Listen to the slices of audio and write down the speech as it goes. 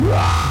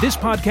This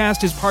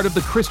podcast is part of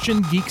the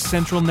Christian Geek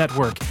Central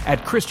Network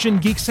at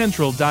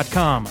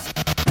ChristianGeekCentral.com.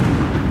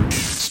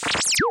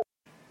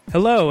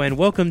 Hello, and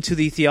welcome to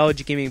the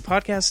Theology Gaming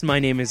Podcast. My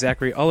name is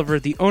Zachary Oliver,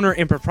 the owner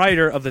and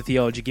proprietor of the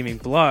Theology Gaming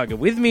blog.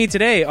 With me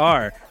today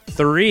are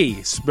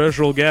three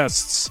special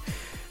guests.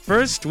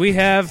 First, we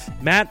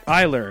have Matt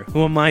Eiler,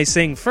 who am I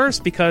saying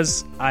first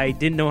because I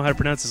didn't know how to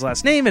pronounce his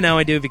last name, and now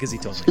I do because he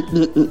told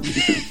me.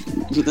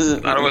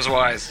 Thought it was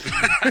wise.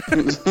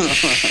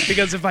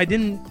 Because if I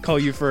didn't call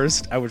you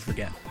first, I would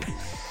forget.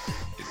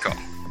 Good call.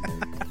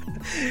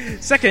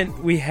 Second,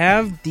 we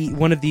have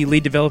one of the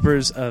lead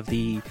developers of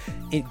the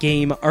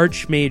game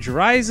Archmage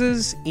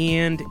Rises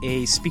and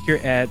a speaker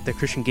at the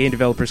Christian Game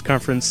Developers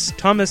Conference,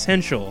 Thomas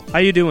Henschel. How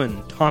you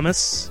doing,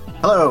 Thomas?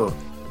 Hello.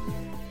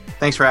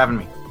 Thanks for having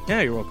me.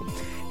 Yeah, you're welcome.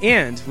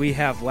 And we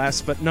have,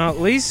 last but not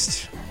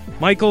least,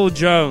 Michael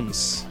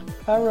Jones.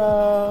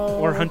 Hello.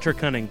 Or Hunter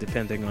Cunning,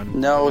 depending on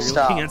No, if you're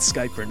stop. looking at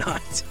Skype or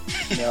not.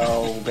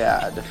 No,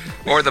 bad.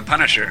 Or the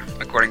Punisher,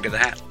 according to the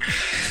hat.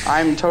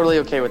 I'm totally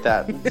okay with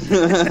that.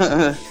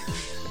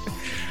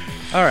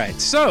 All right,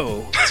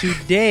 so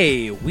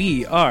today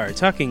we are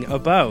talking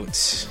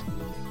about...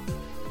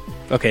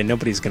 Okay,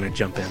 nobody's going to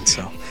jump in,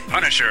 so...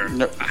 Punisher,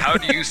 how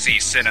do you see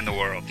sin in the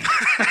world?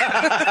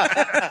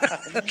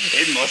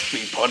 It must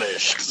be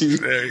punished.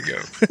 There you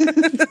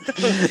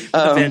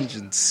go.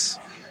 Vengeance.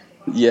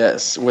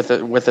 Yes, with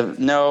a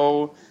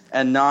no,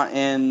 and not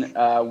in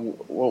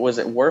what was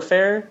it?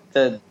 Warfare,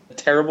 the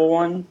terrible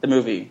one, the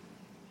movie.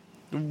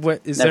 What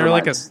is Never there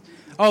like mind.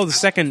 the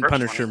second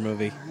Punisher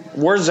movie?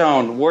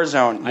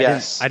 Warzone.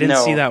 Yes, I didn't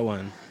no. see that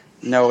one.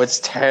 No, it's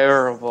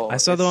terrible. I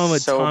saw the It's one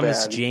with so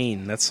Thomas bad.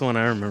 Jane. That's the one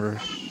I remember.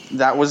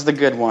 That was the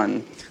good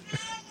one.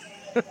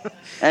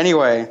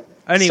 Anyway,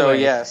 so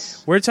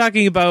yes, we're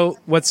talking about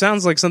what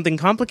sounds like something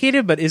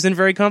complicated, but isn't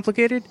very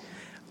complicated,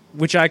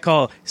 which I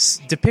call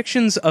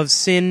depictions of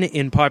sin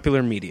in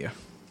popular media.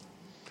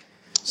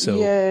 So,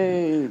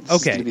 yay! This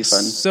is gonna be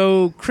fun.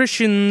 So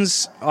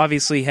Christians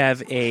obviously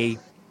have a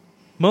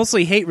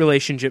mostly hate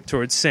relationship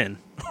towards sin,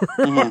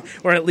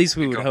 or at least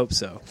we would hope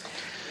so.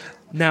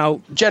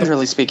 Now,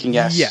 Generally speaking,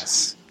 yes.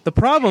 Yes. The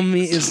problem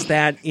is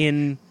that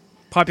in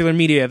popular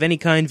media of any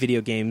kind,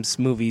 video games,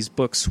 movies,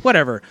 books,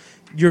 whatever,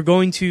 you're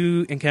going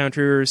to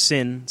encounter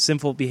sin,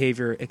 sinful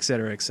behavior,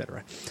 etc.,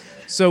 etc.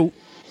 So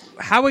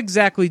how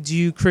exactly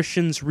do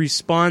Christians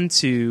respond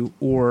to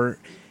or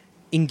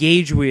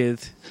engage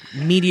with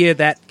media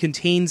that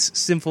contains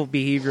sinful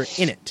behavior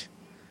in it?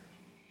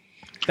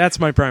 That's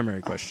my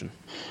primary question.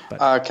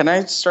 But, Can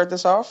I start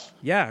this off?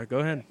 yeah, go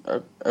ahead.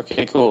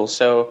 Okay, cool.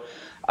 So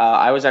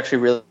I was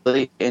actually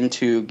really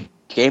into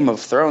Game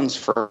of Thrones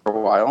for a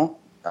while,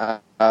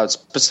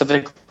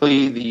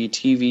 specifically the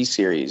TV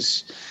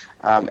series.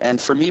 And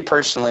for me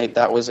personally,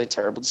 that was a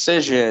terrible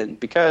decision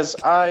because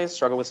I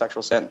struggle with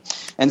sexual sin.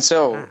 And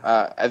so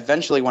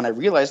eventually when I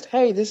realized,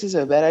 hey, this is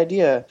a bad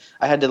idea,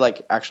 I had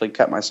to actually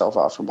cut myself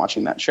off from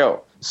watching that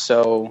show.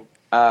 So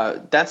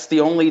that's the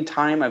only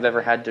time I've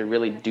ever had to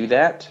really do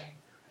that.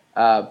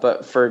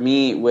 But for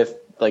me, with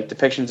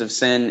depictions of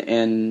sin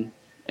in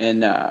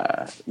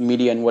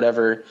media and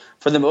whatever,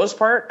 for the most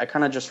part, I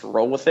kind of just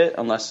roll with it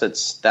unless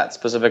it's that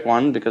specific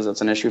one because that's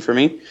an issue for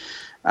me.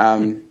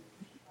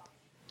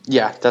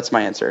 Yeah, that's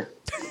my answer.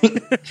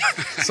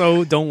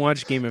 So don't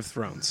watch Game of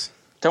Thrones.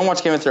 Don't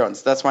watch Game of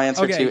Thrones. That's my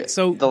answer Okay, to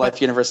so- the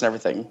life, universe, and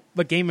everything.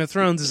 But Game of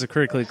Thrones is a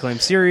critically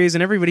acclaimed series,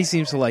 and everybody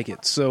seems to like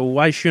it. So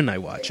why shouldn't I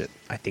watch it?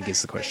 I think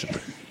is the question.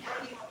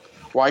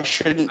 Why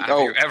shouldn't... Have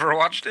you ever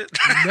watched it?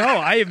 No,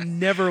 I have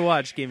never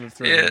watched Game of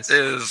Thrones. It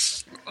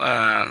is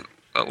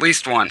at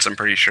least once, I'm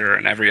pretty sure.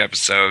 In every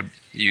episode,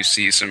 you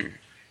see some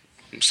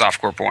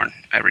softcore porn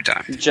every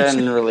time.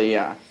 Generally,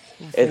 yeah.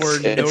 For no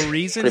it's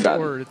reason pretty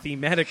bad. or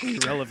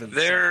thematically relevant.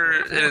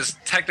 It is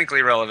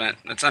technically relevant.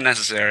 It's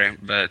unnecessary,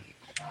 but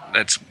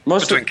it's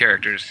Most between of-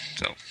 characters.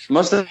 So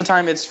Most of the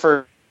time, it's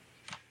for...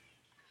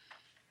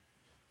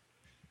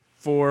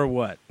 For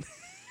what?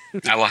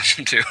 I lost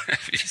him too.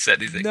 If you said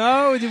anything,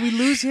 No, did we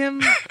lose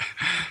him?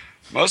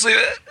 mostly.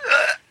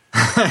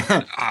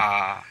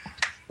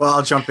 Well,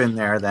 I'll jump in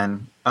there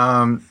then.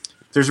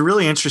 There's a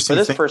really So interesting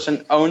this thing.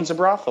 person owns a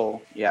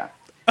brothel. Yeah.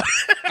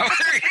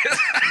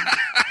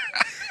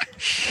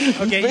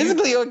 Okay,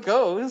 Basically how it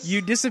goes.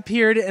 you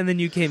disappeared and then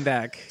you came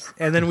back,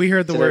 and then we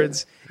heard the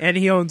words, and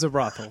he owns a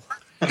brothel.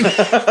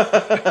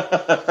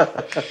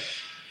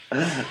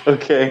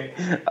 Okay.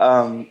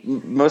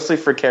 Mostly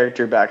for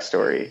character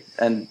backstory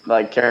and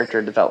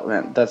character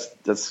development.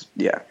 That's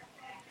yeah.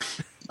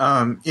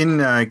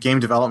 In game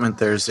development,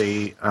 there's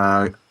a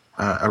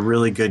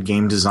really good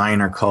game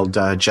designer called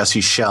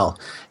Jesse Schell,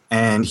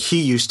 and he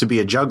used to be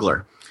a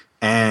juggler.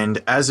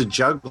 And as a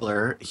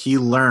juggler, he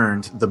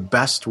learned the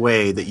best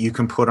way that you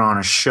can put on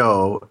a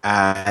show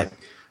at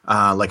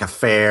like a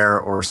fair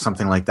or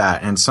something like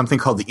that, and something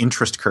called the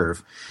interest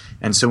curve.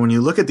 And so when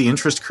you look at the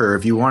interest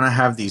curve, you want to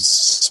have these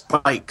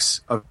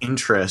spikes of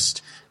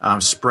interest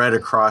spread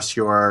across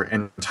your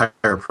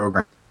entire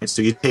program. And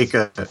so you take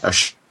a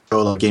show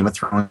like Game of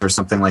Thrones or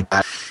something like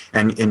that,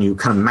 and you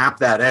kind of map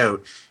that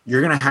out.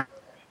 You're going to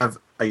have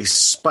a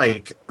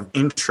spike of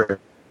interest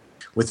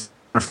within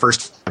the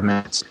first 5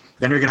 minutes.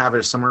 Then you're going to have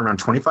it somewhere around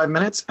 25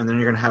 minutes, and then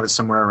you're going to have it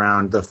somewhere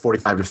around the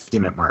 45 to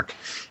 50-minute mark.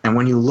 And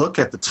when you look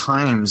at the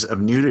times of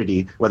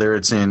nudity, whether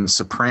it's in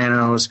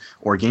Sopranos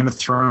or Game of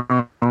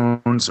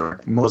Thrones or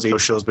most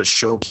shows, but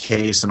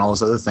Showcase and all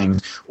those other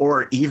things,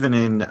 or even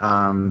in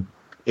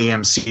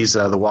AMC's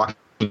The Walking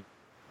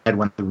Dead,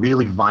 when the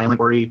really violent,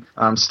 gory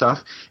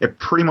stuff, it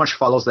pretty much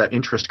follows that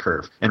interest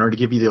curve in order to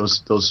give you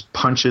those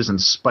punches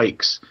and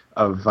spikes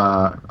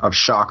of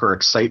shock or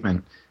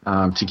excitement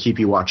to keep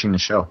you watching the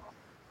show.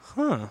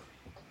 Huh.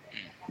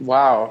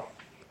 Wow.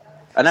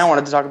 And I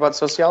wanted to talk about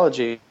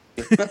sociology.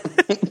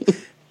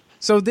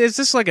 So is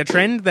this like a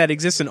trend that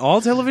exists in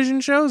all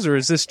television shows, or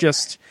is this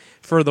just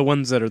for the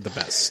ones that are the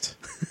best?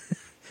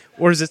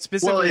 Or is it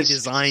specifically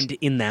designed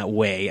in that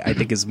way, I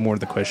think is more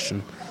the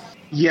question.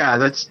 Yeah,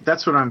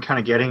 that's what I'm kind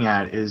of getting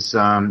at is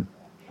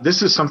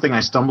this is something I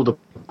stumbled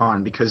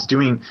upon because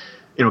doing,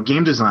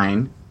 game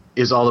design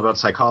is all about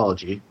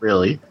psychology,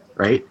 really,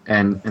 right?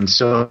 And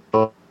so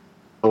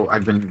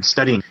I've been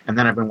studying, and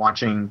then I've been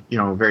watching,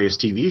 various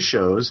TV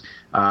shows.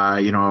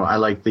 I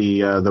like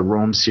the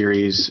Rome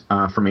series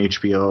from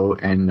HBO,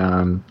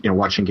 and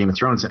watching Game of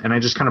Thrones, and I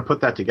just kind of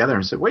put that together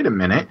and said, wait a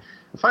minute,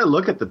 if I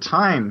look at the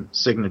time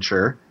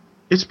signature,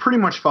 it's pretty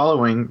much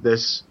following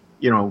this,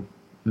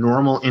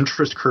 normal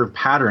interest curve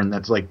pattern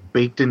that's like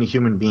baked into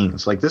human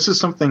beings. Like this is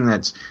something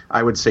that's,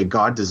 I would say,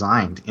 God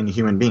designed in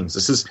human beings.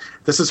 This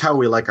is how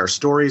we like our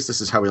stories.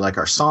 This is how we like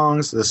our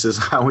songs. This is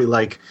how we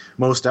like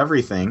most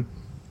everything.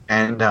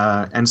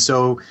 And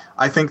so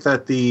I think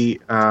that the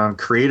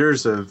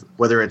creators of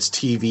whether it's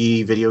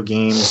TV, video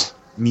games,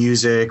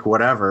 music,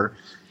 whatever,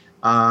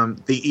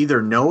 they either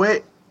know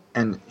it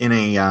and in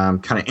a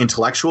kind of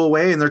intellectual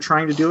way, and they're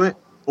trying to do it,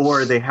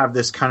 or they have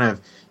this kind of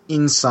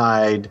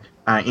inside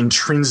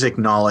intrinsic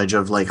knowledge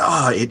of like,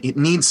 it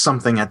needs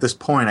something at this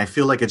point. I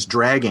feel like it's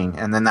dragging,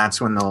 and then that's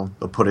when they'll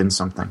put in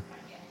something.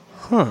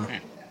 Huh.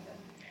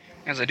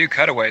 As I do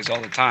cutaways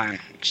all the time.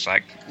 It's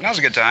like, now's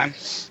a good time.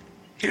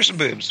 Here's some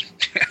boobs.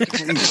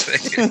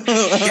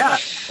 yeah.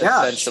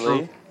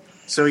 Essentially.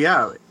 So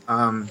yeah,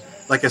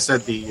 like I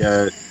said,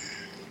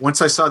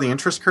 once I saw the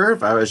interest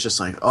curve, I was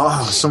just like,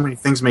 so many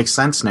things make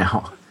sense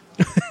now.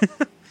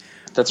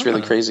 That's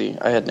really crazy.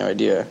 I had no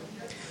idea.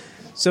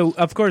 So,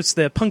 of course,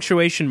 the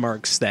punctuation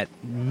marks that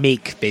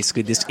make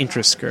basically this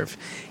interest curve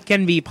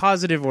can be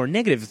positive or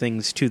negative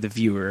things to the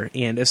viewer,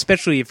 and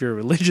especially if you're a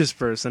religious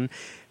person,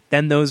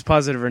 then those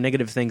positive or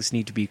negative things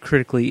need to be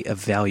critically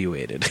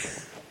evaluated.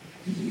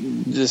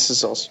 This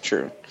is also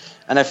true.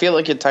 And I feel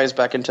like it ties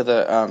back into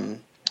the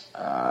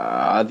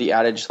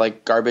adage,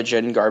 like, garbage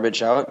in,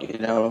 garbage out,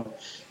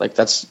 Like,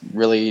 that's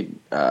really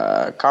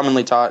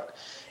commonly taught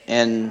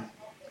in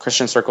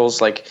Christian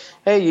circles, like,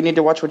 hey, you need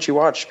to watch what you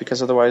watch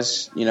because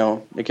otherwise,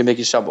 it can make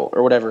you stumble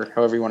or whatever,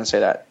 however you want to say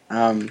that.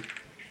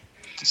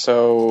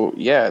 So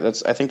yeah,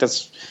 I think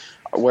that's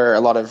where a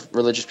lot of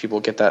religious people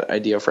get that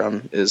idea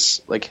from,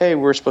 is like, hey,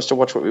 we're supposed to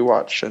watch what we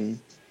watch.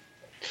 And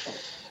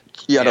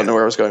I don't know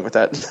where I was going with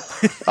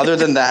that. Other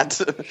than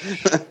that,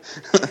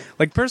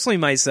 like personally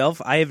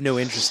myself, I have no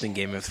interest in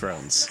Game of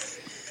Thrones.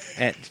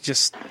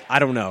 I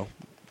don't know.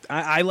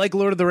 I like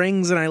Lord of the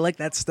Rings and I like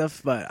that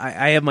stuff, but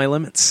I have my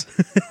limits.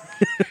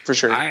 For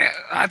sure.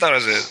 I thought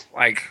it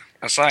was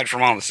aside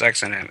from all the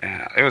sex in it,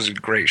 it was a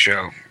great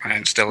show,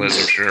 and still is,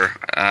 I'm sure.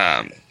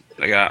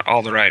 They got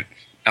all the right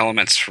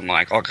elements from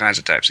like all kinds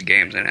of types of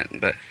games in it,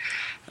 but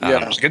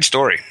it was a good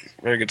story,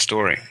 very good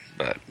story.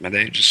 But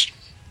they just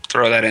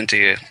throw that into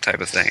you type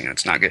of thing, and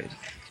it's not good.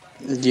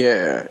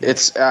 Yeah,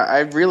 it's. I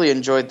really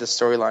enjoyed the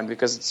storyline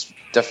because it's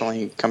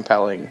definitely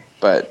compelling,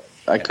 but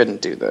I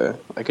couldn't do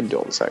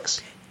all the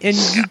sex. And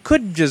you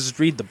could just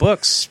read the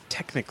books,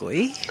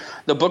 technically.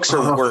 The books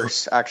are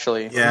worse,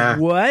 actually. Yeah.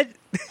 What?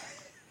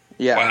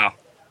 Yeah. Wow.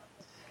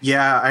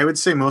 Yeah, I would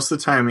say most of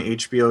the time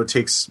HBO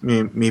takes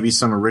maybe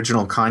some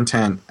original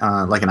content,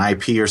 like an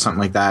IP or something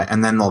like that,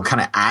 and then they'll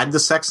kind of add the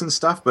sex and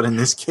stuff, but in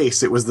this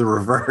case, it was the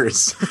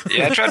reverse.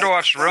 Yeah, I tried to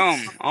watch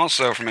Rome,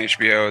 also from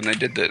HBO, and they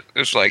did that. It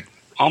was like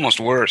almost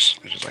worse.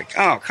 It was just like,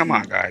 oh, come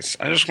on, guys.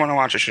 I just want to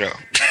watch a show.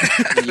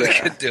 They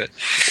couldn't do it.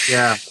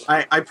 Yeah,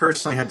 I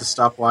personally had to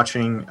stop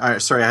watching. I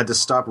had to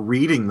stop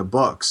reading the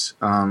books.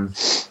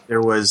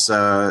 There was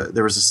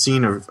a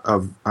scene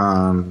of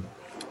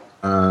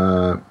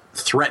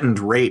threatened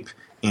rape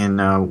in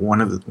one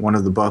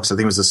of the books. I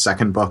think it was the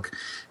second book,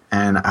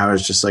 and I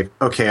was just like,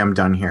 okay, I'm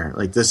done here.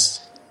 Like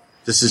this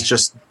is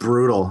just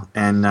brutal.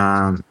 And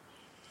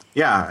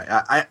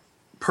I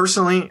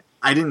personally,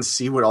 I didn't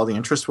see what all the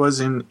interest was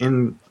in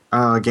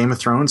Game of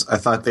Thrones. I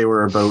thought they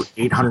were about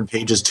 800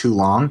 pages too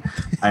long.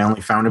 I only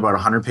found about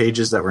 100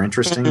 pages that were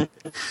interesting.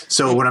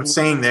 So what I'm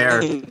saying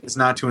there is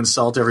not to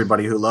insult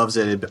everybody who loves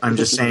it. I'm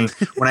just saying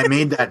when I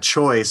made that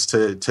choice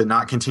to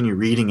not continue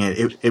reading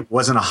it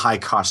wasn't a high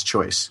cost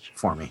choice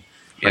for me.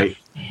 Right?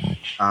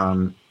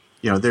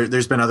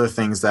 There's been other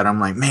things that I'm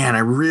like, man, I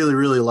really,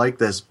 really like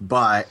this,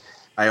 but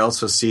I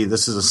also see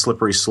this is a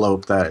slippery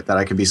slope that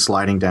I could be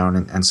sliding down,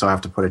 and so I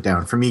have to put it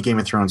down. For me, Game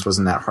of Thrones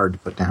wasn't that hard to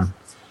put down.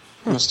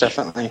 Most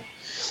definitely.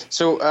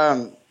 So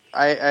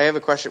I have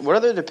a question. What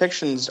other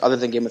depictions other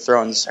than Game of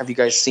Thrones have you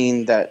guys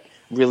seen that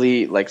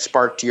really like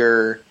sparked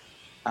your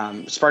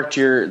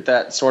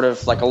that sort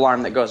of like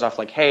alarm that goes off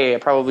like, hey, I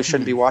probably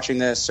shouldn't be watching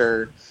this,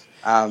 or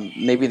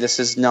maybe this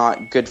is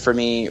not good for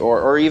me,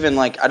 or even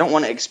like I don't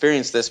want to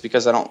experience this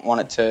because I don't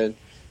want it to.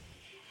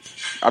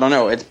 I don't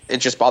know. It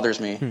just bothers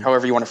me.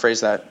 However you want to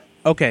phrase that.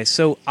 Okay,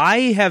 so I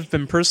have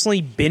been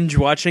personally binge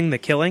watching The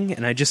Killing,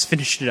 and I just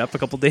finished it up a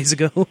couple days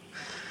ago.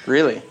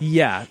 Really?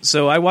 Yeah,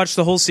 so I watched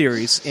the whole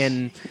series,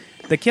 and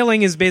The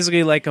Killing is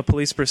basically like a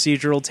police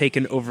procedural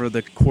taken over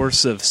the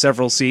course of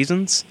several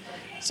seasons.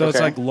 So It's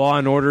like Law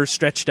and Order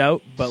stretched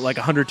out, but like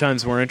 100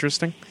 times more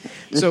interesting.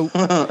 So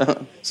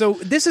so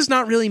this is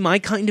not really my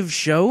kind of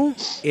show.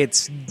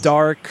 It's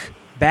dark,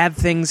 bad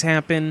things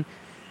happen.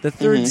 The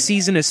third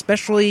season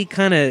especially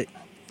kind of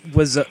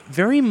was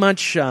very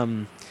much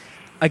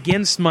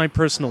against my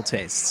personal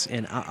tastes.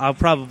 And I'll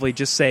probably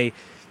just say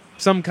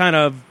some kind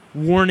of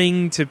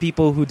warning to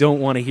people who don't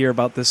want to hear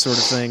about this sort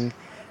of thing.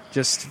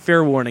 Just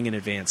fair warning in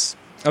advance.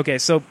 Okay,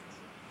 so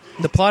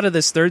the plot of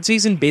this third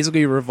season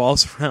basically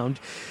revolves around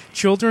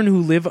children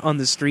who live on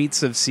the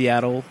streets of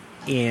Seattle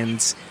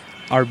and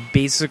are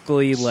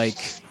basically like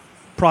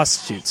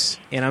prostitutes.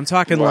 And I'm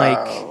talking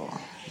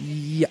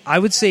I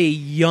would say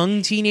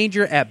young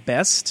teenager at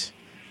best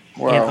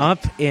and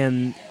up.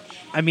 And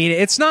I mean,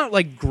 it's not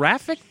like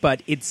graphic,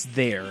 but it's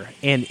there.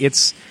 And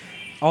it's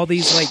all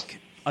these like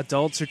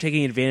adults are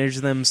taking advantage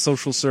of them,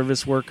 social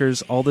service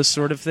workers, all this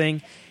sort of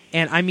thing.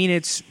 And I mean,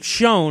 it's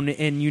shown,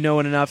 and you know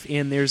it enough,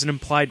 and there's an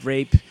implied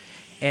rape,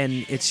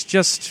 and it's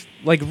just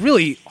like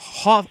really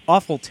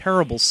awful,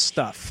 terrible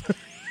stuff.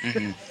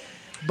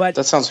 But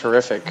that sounds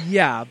horrific.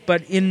 Yeah,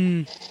 but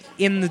in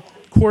the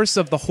course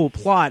of the whole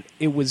plot,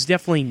 it was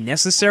definitely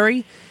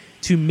necessary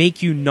to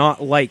make you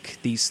not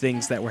like these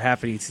things that were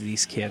happening to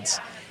these kids,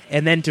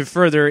 and then to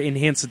further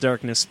enhance the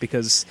darkness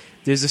because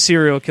there's a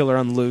serial killer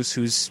on the loose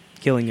who's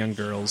killing young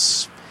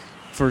girls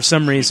for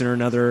some reason or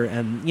another,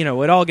 and you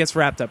know it all gets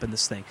wrapped up in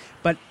this thing.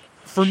 But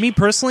for me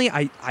personally,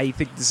 I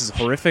think this is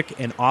horrific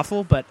and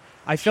awful, but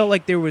I felt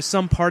like there was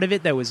some part of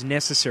it that was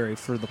necessary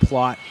for the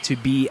plot to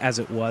be as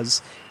it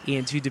was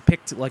and to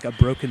depict like a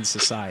broken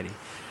society.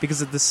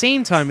 Because at the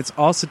same time, it's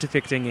also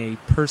depicting a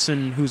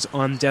person who's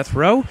on death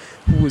row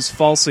who was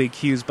falsely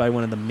accused by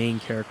one of the main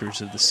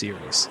characters of the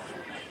series.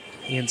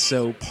 And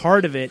so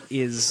part of it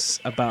is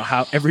about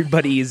how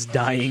everybody is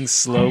dying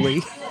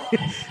slowly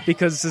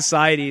because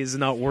society is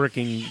not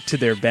working to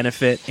their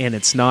benefit and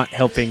it's not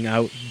helping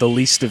out the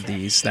least of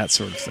these, that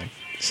sort of thing.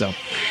 So,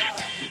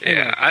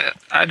 yeah,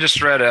 I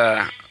just read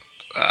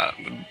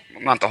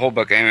not the whole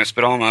book Amos,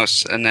 but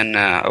almost, and then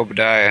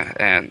Obadiah,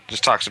 and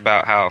just talks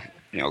about how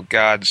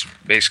God's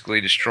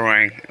basically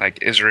destroying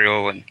like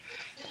Israel and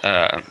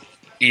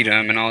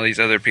Edom and all these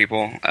other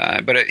people,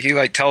 but he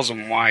like tells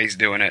them why he's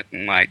doing it,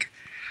 and like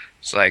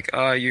it's like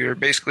you're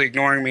basically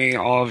ignoring me.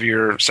 All of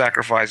your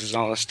sacrifices,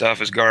 and all this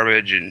stuff is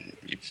garbage, and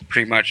you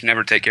pretty much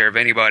never take care of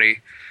anybody,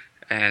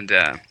 and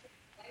it's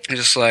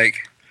just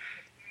like.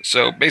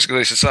 So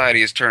basically,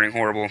 society is turning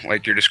horrible,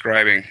 like you're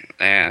describing,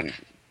 and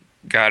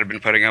God had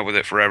been putting up with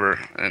it forever.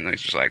 And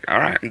he's just like, "All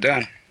right, I'm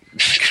done. I'm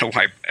gonna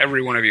wipe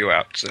every one of you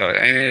out." So,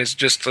 and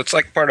it's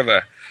like part of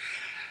a.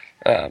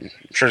 I'm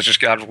sure it's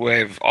just God's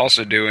way of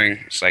also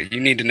doing. It's like you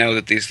need to know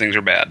that these things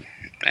are bad,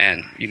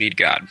 and you need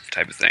God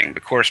type of thing.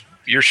 But of course,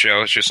 your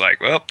show is just like,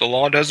 well, the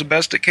law does the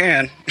best it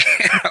can.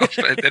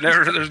 But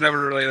there's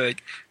never really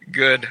like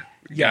good.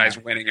 Guys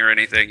winning or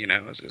anything,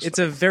 It's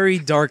a very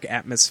dark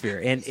atmosphere,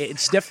 and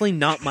it's definitely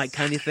not my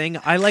kind of thing.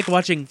 I like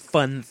watching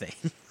fun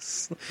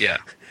things. Yeah.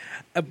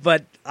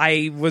 But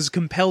I was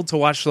compelled to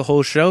watch the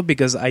whole show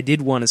because I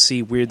did want to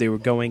see where they were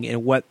going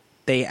and what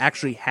they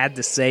actually had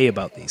to say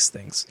about these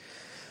things.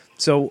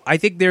 So I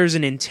think there's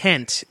an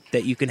intent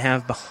that you can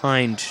have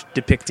behind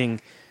depicting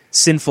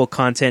sinful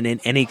content in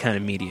any kind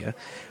of media.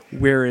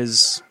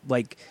 Whereas,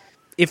 like,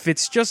 if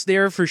it's just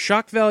there for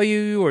shock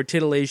value or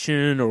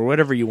titillation or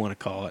whatever you want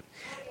to call it,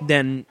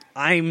 then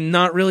I'm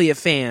not really a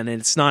fan and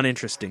it's not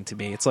interesting to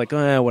me. It's like,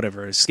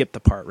 whatever, skip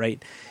the part,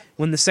 right?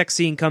 When the sex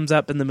scene comes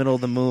up in the middle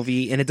of the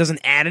movie and it doesn't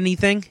add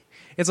anything,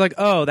 it's like,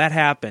 oh, that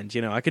happened.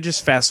 I could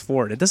just fast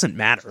forward. It doesn't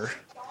matter.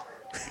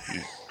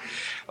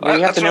 Well,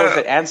 you have to know if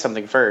it adds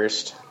something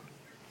first.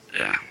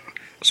 Yeah.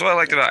 That's what I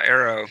liked about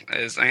Arrow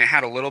is it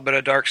had a little bit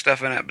of dark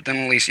stuff in it, but then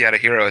at least you had a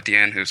hero at the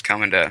end who's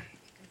coming to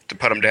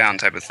put them down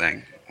type of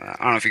thing. I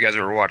don't know if you guys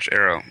ever watched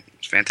Arrow.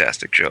 It's a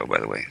fantastic show, by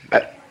the way.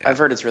 I've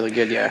heard it's really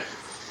good, yeah.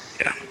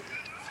 Yeah.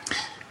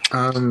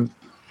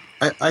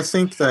 I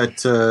think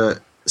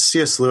that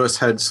C.S. Lewis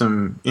had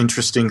some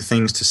interesting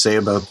things to say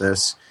about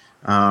this.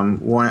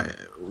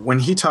 When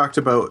he talked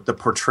about the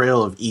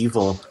portrayal of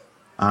evil,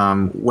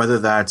 whether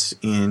that's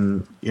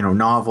in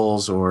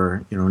novels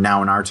or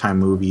now in our time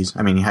movies.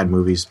 I mean, he had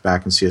movies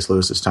back in C.S.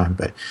 Lewis's time,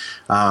 but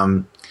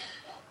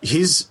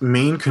his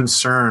main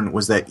concern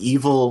was that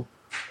evil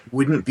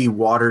wouldn't be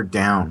watered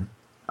down.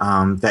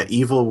 That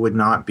evil would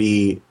not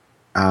be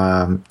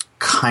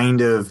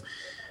kind of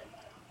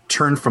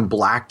turned from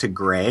black to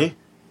gray.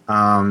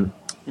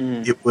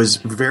 it was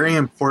very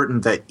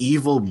important that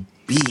evil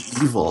be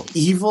evil.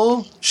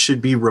 Evil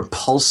should be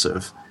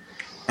repulsive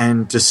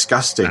and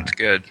disgusting. That's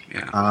good.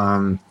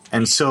 Yeah.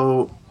 And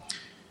so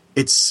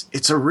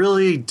it's a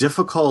really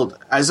difficult,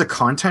 as a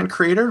content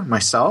creator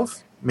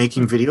myself,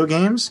 making video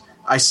games,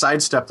 I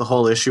sidestepped the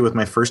whole issue with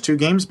my first 2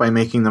 games by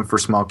making them for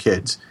small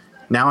kids.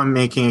 Now I'm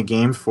making a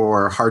game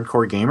for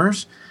hardcore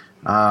gamers.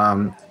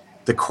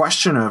 The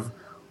question of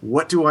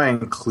what do I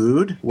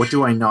include, what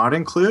do I not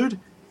include,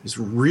 is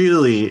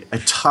really a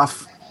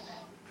tough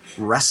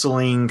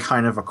wrestling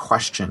kind of a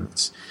question.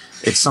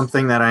 It's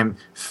something that I'm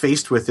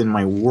faced with in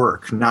my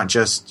work, not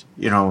just,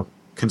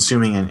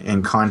 consuming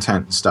in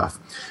content stuff.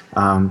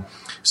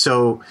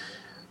 So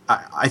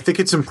I think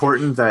it's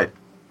important that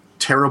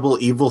terrible,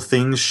 evil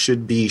things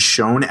should be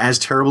shown as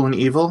terrible and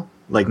evil,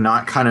 like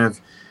not kind of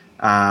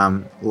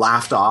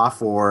laughed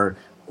off or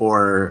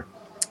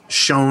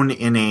shown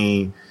in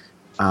a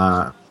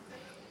kind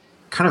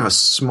of a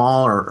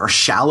small or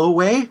shallow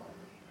way.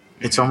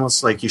 It's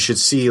almost like you should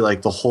see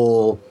like the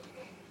whole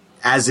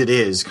as it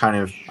is kind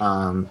of.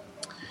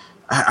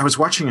 I was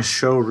watching a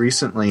show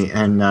recently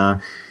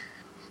and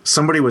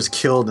somebody was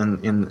killed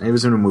in it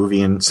was in a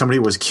movie and somebody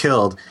was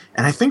killed,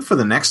 and I think for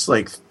the next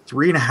like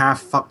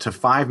 3.5 up to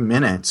 5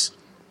 minutes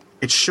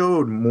it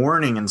showed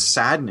mourning and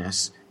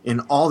sadness in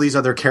all these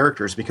other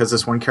characters because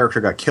this one character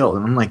got killed.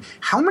 And I'm like,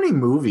 how many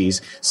movies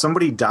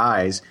somebody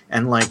dies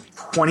and like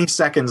 20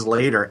 seconds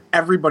later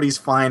everybody's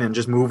fine and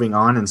just moving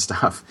on and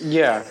stuff?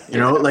 Yeah.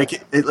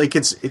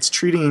 It's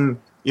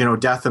treating,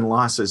 death and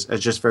loss as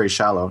just very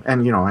shallow.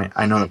 And,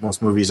 I know that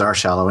most movies are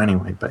shallow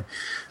anyway, but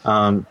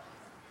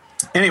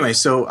anyway,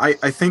 so I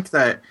think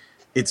that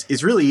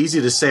it's really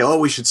easy to say, oh,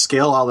 we should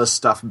scale all this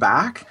stuff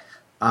back.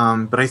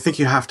 But I think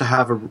you have to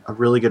have a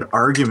really good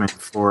argument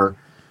for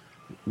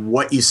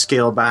what you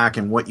scale back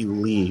and what you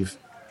leave.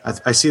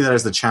 I see that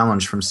as the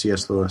challenge from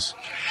C.S. Lewis.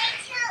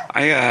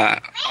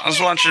 I was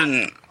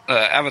watching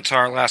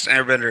Avatar: Last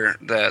Airbender,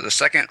 the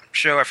second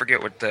show. I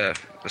forget what the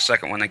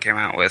second one they came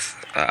out with,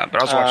 but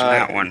I was watching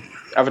that one.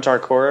 Avatar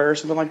Korra or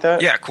something like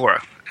that? Yeah,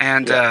 Korra.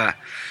 And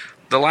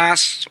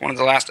one of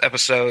the last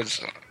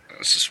episodes,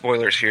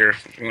 spoilers here.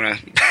 We want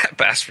to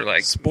pass for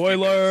like...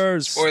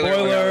 Spoilers!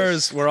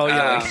 We're all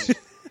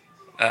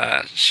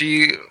yelling.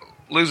 She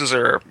loses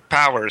her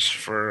powers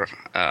for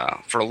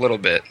a little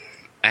bit,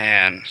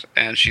 and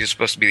she's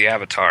supposed to be the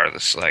Avatar,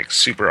 this like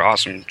super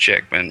awesome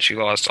chick, and she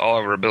lost all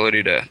of her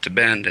ability to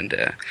bend,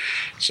 and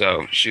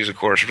so she's of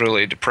course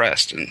really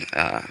depressed, and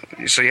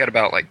so you had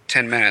about like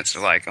 10 minutes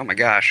of like, oh my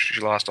gosh,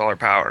 she lost all her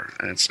power,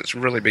 and it's a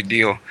really big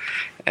deal,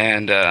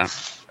 and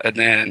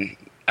then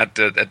at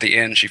the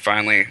end she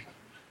finally,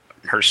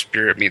 her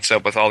spirit meets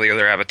up with all the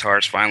other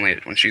avatars finally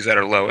when she's at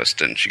her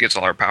lowest, and she gets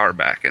all her power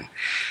back, and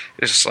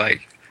it's just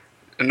like,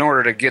 in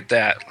order to get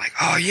that, like,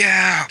 oh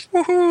yeah,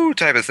 woohoo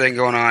type of thing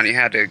going on, you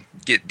had to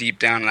get deep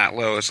down in that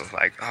lowest of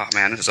like, oh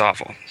man, this is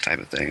awful type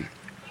of thing.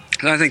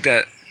 And I think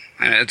that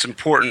it's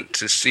important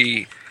to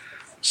see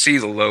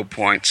the low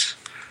points,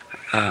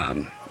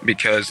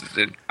 because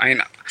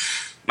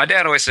my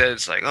dad always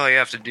says like, oh, you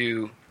have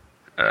to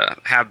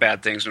have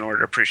bad things in order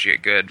to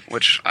appreciate good,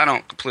 which I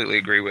don't completely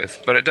agree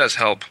with, but it does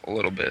help a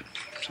little bit.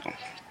 So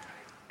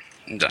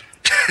I'm done.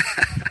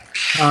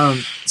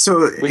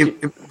 So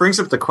it brings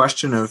up the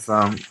question of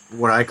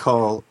what I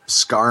call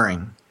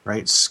scarring,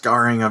 right?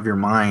 Scarring of your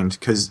mind.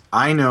 Because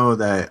I know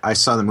that I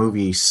saw the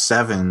movie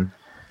Seven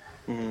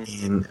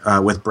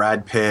with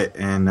Brad Pitt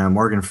and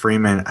Morgan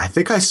Freeman. I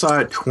think I saw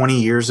it 20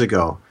 years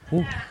ago,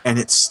 and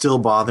it's still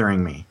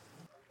bothering me.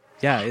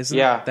 Yeah, isn't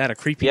that a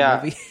creepy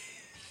movie?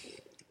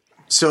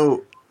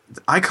 So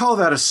I call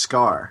that a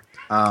scar.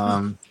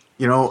 I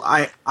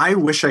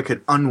wish I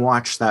could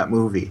unwatch that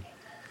movie.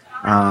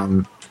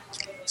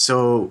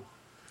 So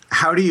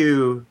how do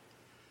you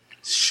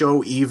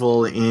show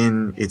evil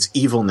in its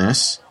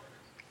evilness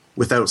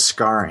without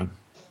scarring?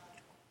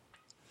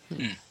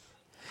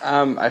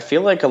 I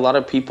feel like a lot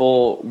of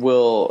people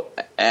will,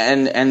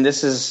 and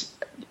this is,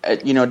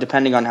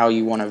 depending on how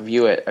you want to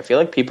view it, I feel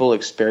like people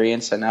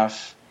experience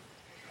enough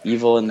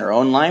evil in their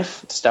own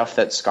life, stuff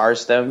that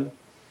scars them,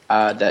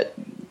 that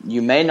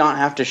you may not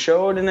have to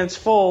show it in its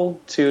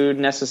full to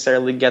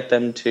necessarily get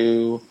them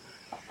to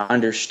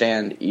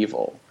understand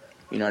evil.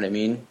 You know what I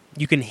mean?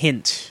 You can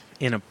hint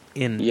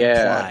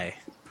apply.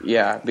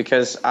 Yeah,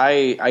 because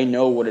I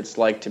know what it's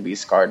like to be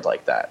scarred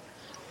like that.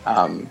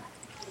 And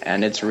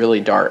it's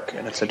really dark,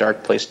 and it's a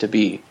dark place to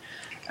be.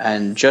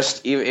 And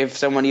just if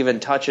someone even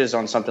touches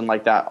on something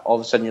like that, all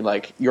of a sudden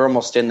you're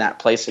almost in that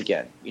place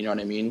again. You know what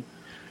I mean?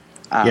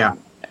 Yeah.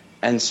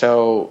 And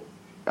so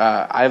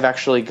I've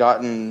actually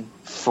gotten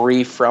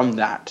free from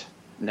that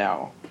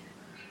now.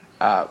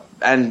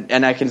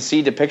 And I can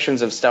see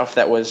depictions of stuff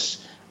that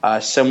was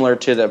similar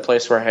to the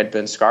place where I had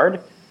been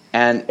scarred,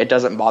 and it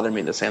doesn't bother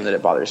me the same that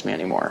it bothers me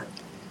anymore.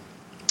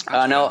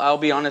 No, I'll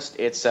be honest,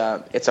 it's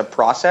a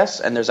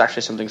process, and there's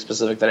actually something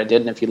specific that I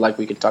did, and if you'd like,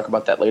 we could talk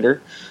about that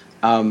later.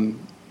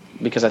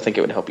 because I think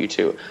it would help you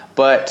too.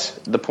 But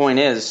the point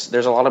is,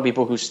 there's a lot of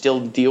people who still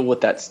deal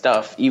with that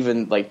stuff,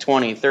 even like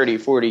 20, 30,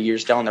 40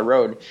 years down the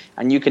road.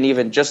 And you can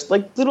even just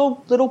like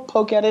little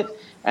poke at it,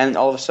 and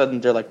all of a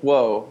sudden they're like,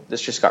 whoa,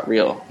 this just got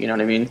real. You know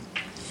what I mean?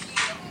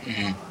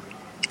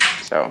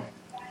 Mm-hmm. So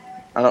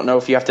I don't know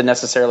if you have to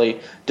necessarily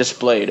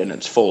display it in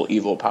its full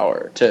evil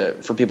power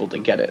for people to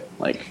get it.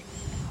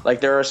 Like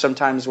there are some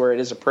times where it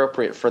is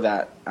appropriate for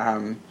that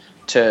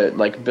to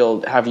like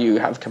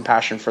have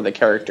compassion for the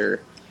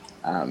character.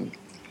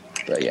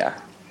 But yeah.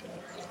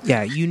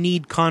 Yeah, you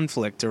need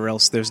conflict or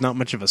else there's not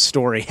much of a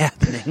story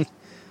happening.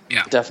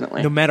 Yeah.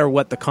 Definitely. No matter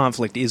what the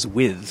conflict is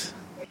with.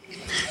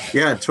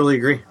 Yeah, I totally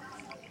agree.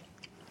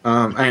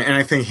 And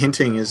I think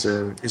hinting is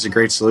a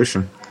great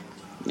solution.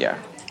 Yeah.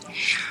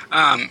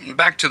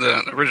 Back to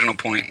the original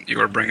point you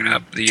were bringing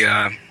up,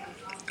 the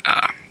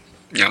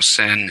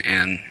sin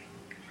and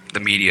the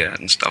media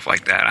and stuff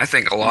like that. I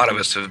think a lot of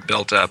us have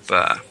built up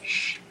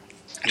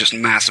just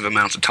massive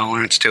amounts of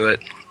tolerance to it,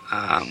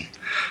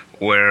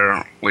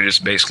 where we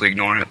just basically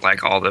ignore it,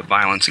 like all the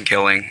violence and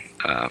killing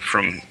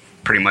from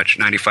pretty much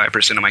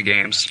 95% of my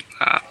games.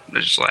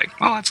 They're just like,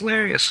 oh, that's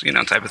hilarious,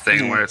 type of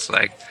thing, where it's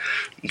like,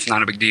 it's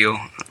not a big deal.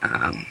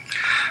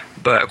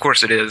 But of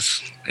course it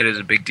is. It is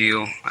a big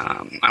deal.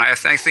 And I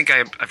think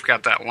I've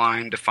got that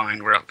line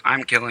defined where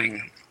I'm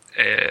killing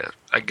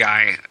a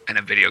guy in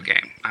a video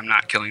game. I'm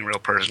not killing a real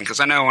person, because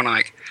I know when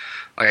I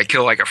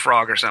kill like a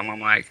frog or something, I'm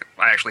like,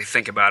 I actually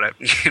think about it,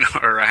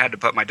 or I had to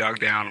put my dog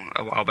down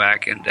a while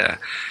back, and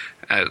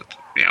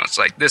it's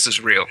like, this is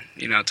real,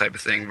 type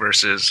of thing,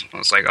 versus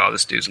it's like, oh,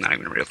 this dude's not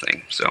even a real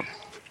thing. So,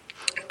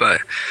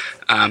 but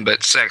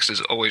sex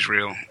is always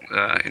real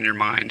in your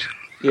mind.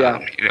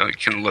 Yeah. You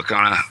can look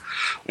on a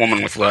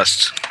woman with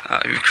lust.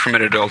 You've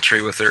committed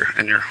adultery with her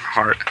in your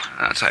heart,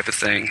 type of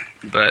thing.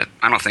 But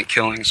I don't think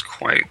killing's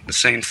quite the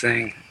same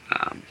thing.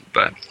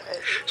 But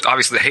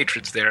obviously the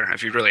hatred's there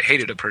if you really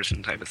hated a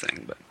person, type of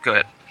thing. But go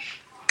ahead.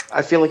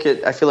 I feel like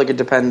it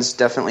depends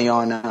definitely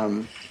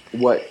on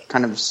what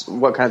kind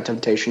of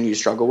temptation you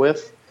struggle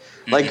with.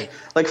 Like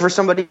for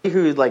somebody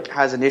who like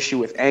has an issue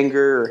with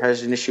anger, or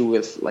has an issue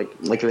with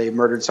like they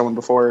murdered someone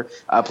before,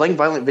 playing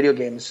violent video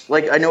games.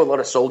 Like I know a lot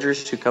of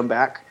soldiers who come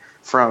back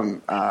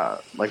from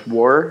like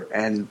war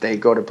and they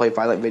go to play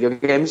violent video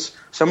games.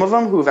 Some of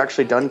them who've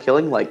actually done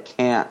killing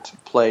can't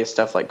play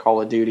stuff like Call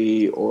of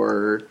Duty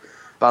or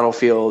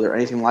Battlefield or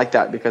anything like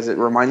that, because it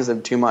reminds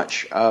them too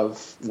much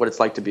of what it's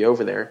like to be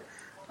over there.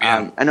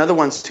 Yeah. And other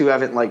ones who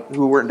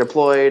who weren't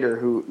deployed, or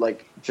who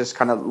just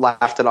kind of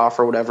laughed it off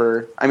or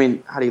whatever. I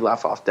mean, how do you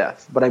laugh off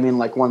death? But I mean,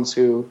 ones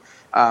who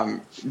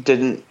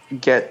didn't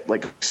get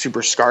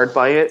super scarred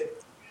by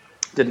it,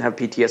 didn't have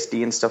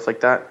PTSD and stuff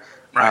like that.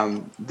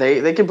 Right.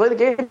 They can play the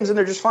games and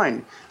they're just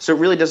fine. So it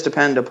really does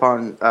depend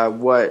upon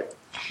what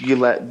you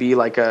let be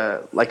like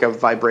a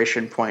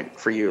vibration point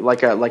for you,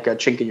 like a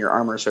chink in your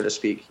armor, so to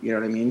speak. You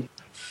know what I mean?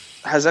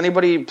 Has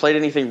anybody played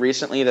anything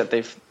recently that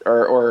they've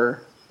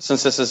or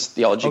since this is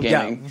theology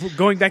gaming,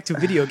 going back to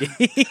video games.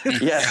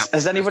 Yes. Yeah,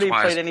 Has anybody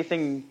played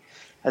anything?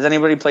 Has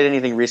anybody played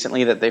anything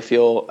recently that they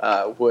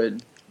feel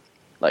would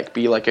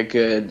be a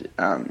good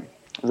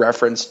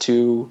reference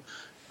to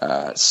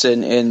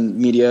sin in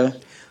media?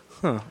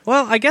 Huh.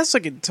 Well, I guess I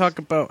could talk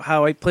about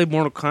how I played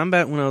Mortal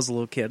Kombat when I was a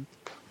little kid.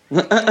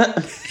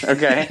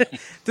 Okay.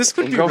 This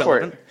could be Go for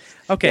relevant. it.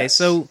 Okay, Yes.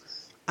 so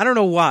I don't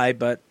know why,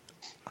 but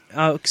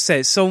I'll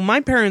say, so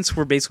my parents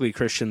were basically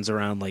Christians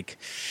around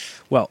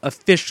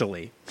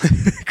officially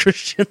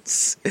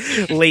Christians,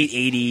 late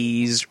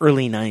 80s,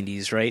 early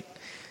 90s, right?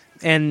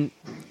 And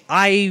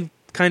I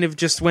kind of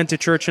just went to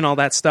church and all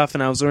that stuff,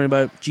 and I was learning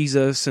about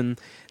Jesus and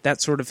that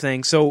sort of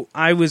thing. So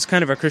I was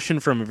kind of a Christian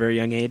from a very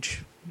young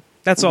age.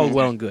 That's all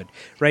well and good,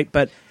 right?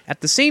 But at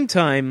the same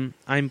time,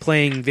 I'm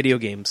playing video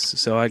games.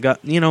 So I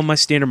got, my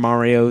standard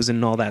Marios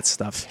and all that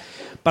stuff.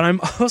 But I'm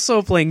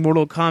also playing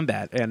Mortal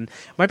Kombat, and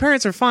my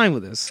parents are fine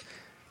with this.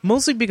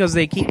 Mostly because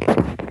they keep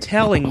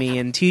telling me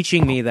and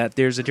teaching me that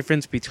there's a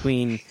difference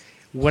between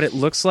what it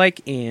looks like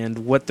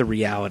and what the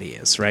reality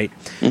is, right?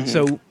 Mm-hmm.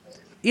 So,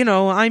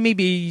 I may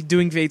be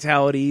doing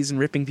fatalities and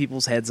ripping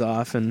people's heads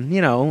off, and,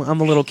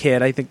 I'm a little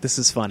kid. I think this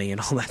is funny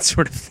and all that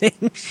sort of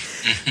thing.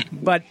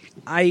 But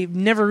I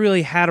never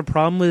really had a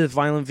problem with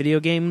violent video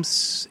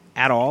games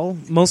at all,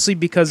 mostly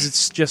because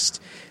it's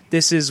just,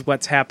 this is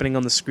what's happening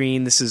on the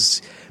screen. This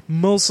is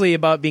mostly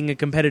about being a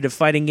competitive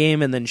fighting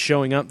game and then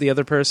showing up the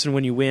other person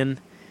when you win.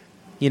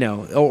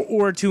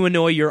 Or to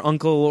annoy your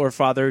uncle or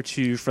father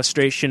to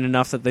frustration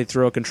enough that they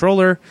throw a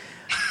controller.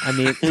 I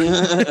mean,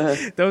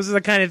 those are the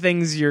kind of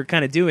things you're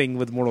kind of doing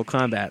with Mortal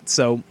Kombat.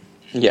 So,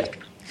 yeah.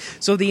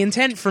 So the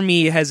intent for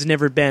me has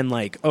never been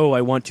I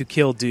want to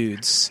kill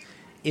dudes.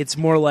 It's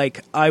more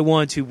like, I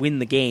want to win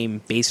the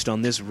game based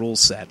on this rule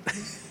set.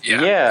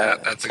 Yeah.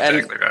 That's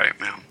exactly right,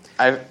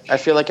 man. I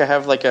feel like I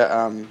have the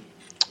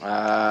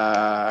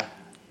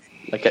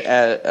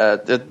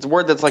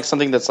word that's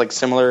something that's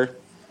similar.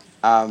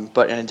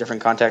 But in a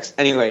different context.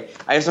 Anyway,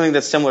 I have something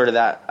that's similar to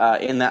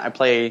that, in that I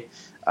play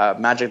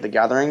Magic the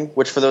Gathering,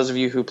 which for those of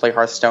you who play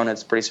Hearthstone,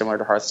 it's pretty similar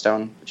to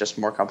Hearthstone, just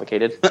more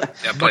complicated. Yeah,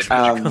 I played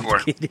Magic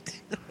before.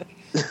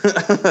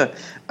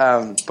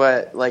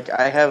 But like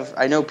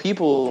I know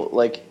people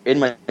like in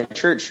my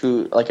church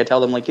who like I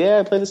tell them like, yeah,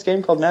 I play this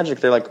game called Magic.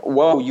 They're like,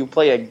 whoa, you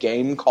play a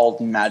game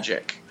called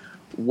Magic?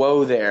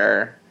 Whoa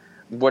there.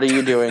 What are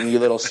you doing, you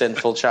little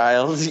sinful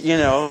child? You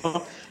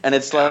know? And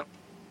it's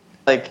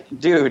like,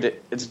 dude,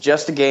 it's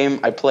just a game.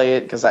 I play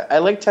it because I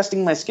like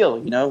testing my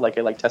skill, you know? Like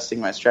I like testing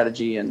my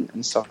strategy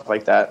and stuff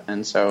like that.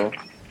 And so,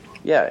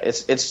 yeah,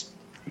 it's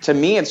to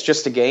me, it's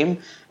just a game.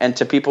 And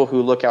to people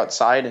who look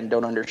outside and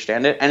don't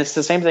understand it. And it's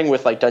the same thing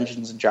with like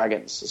Dungeons and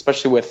Dragons,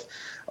 especially with,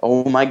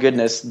 oh my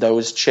goodness,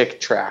 those chick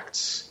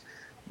tracts.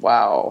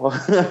 Wow.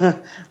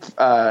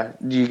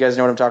 Do you guys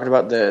know what I'm talking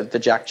about? The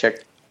Jack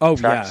Chick. Oh,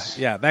 tracks?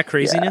 yeah, that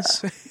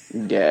craziness.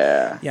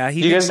 Yeah. Yeah, Do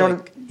you guys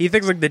know he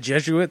thinks like the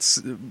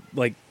Jesuits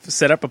like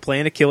set up a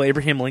plan to kill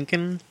Abraham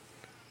Lincoln.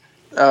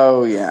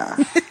 Oh yeah,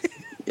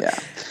 yeah.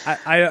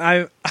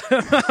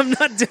 I'm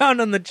not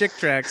down on the chick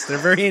tracks. They're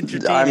very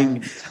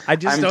entertaining. I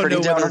just I'm don't pretty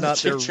know down whether or on the not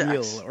they're chick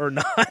tracks. real or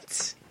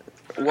not.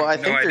 Well, I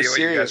No think they're idea what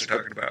you guys serious. are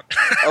talking about.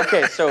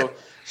 Okay,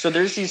 so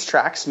there's these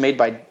tracks made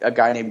by a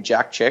guy named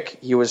Jack Chick.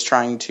 He was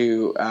trying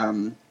to,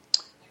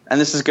 and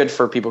this is good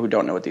for people who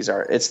don't know what these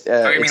are. It's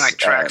Oh, you mean it's, like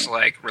tracks,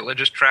 like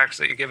religious tracks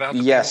that you give out? To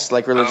yes, people?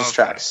 like religious Oh, okay.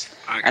 tracks.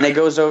 Okay. And it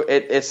goes.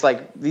 It's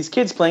like these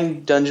kids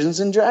playing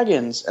Dungeons and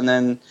Dragons, and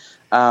then,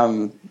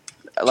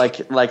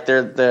 like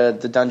they're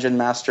the dungeon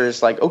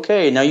masters. Like,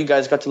 okay, now you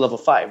guys got to level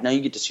 5. Now you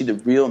get to see the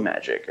real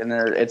magic, and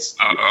it's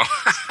Uh-oh.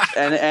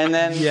 and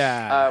then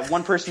Yeah.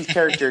 one person's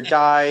character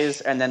dies,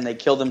 and then they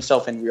kill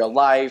themselves in real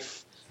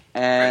life,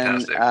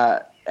 and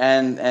Fantastic.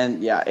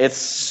 and yeah, it's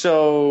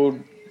so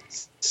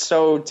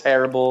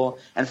terrible.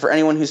 And for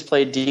anyone who's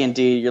played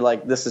D&D, you're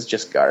like, this is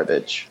just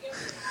garbage.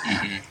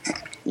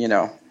 You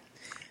know.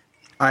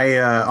 I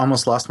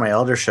almost lost my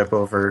eldership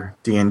over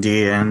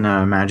D&D and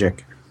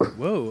Magic.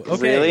 Whoa.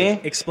 Okay.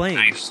 Really? Explain.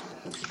 Nice.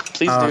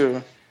 Please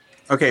do.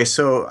 Okay,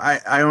 so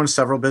I own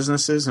several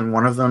businesses, and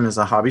one of them is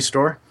a hobby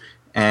store.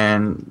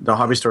 And the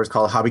hobby store is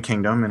called Hobby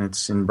Kingdom, and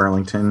it's in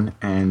Burlington.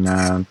 And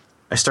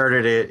I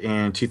started it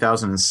in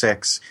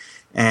 2006.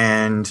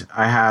 And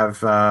I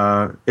have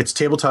it's a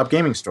tabletop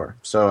gaming store.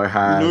 So I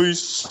have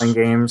Nice. playing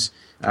games,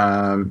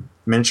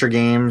 miniature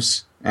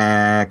games,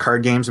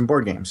 card games, and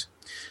board games.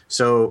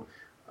 So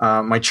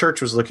my church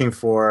was looking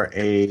for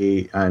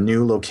a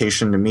new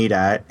location to meet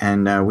at,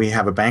 and we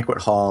have a banquet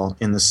hall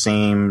in the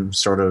same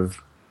sort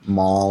of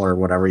mall or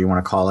whatever you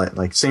want to call it,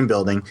 like same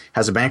building,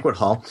 has a banquet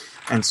hall.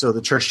 And so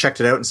the church checked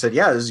it out and said,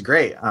 yeah, this is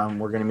great.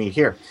 We're going to meet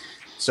here.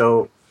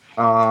 So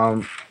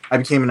I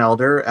became an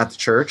elder at the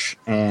church,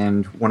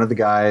 and one of the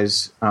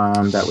guys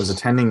that was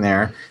attending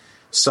there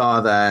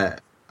saw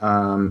that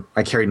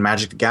I carried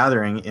Magic the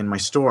Gathering in my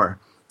store.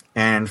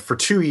 And for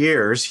 2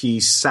 years, he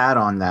sat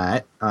on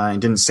that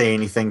and didn't say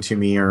anything to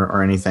me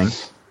or anything.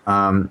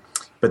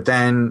 But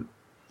then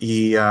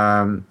we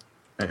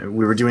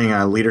were doing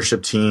a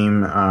leadership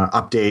team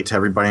update to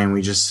everybody, and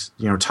we just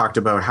talked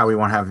about how we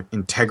want to have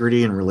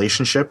integrity and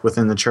relationship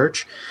within the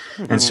church.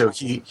 Mm-hmm. And so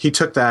he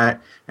took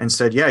that and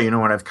said, yeah, you know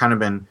what, I kind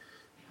of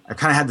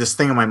had this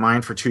thing in my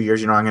mind for 2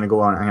 years. I'm going to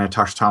go on. I'm going to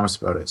talk to Thomas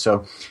about it.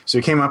 So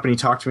he came up and he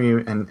talked to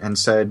me and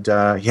said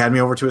he had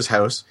me over to his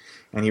house,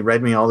 and he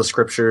read me all the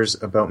scriptures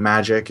about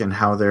magic and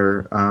how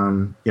they're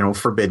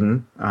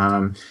forbidden,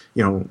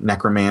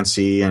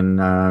 necromancy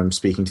and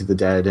speaking to the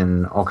dead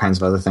and all kinds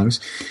of other things,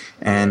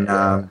 and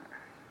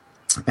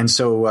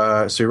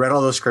so he read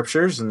all those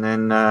scriptures, and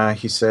then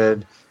he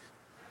said,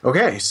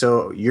 okay,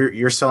 so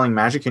you're selling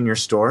magic in your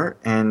store,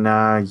 and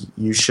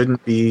you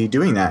shouldn't be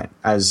doing that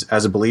as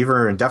a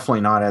believer, and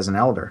definitely not as an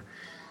elder.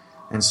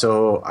 And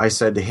so I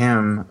said to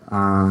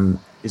him,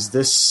 is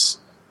this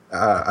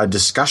a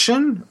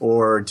discussion,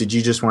 or did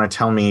you just want to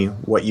tell me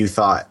what you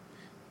thought?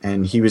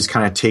 And he was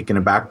kind of taken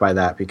aback by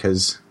that,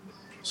 because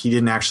he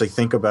didn't actually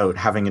think about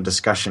having a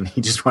discussion.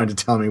 He just wanted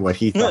to tell me what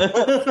he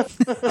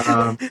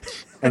thought.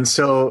 And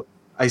so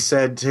I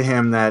said to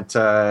him that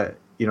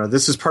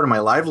this is part of my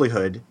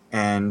livelihood,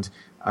 and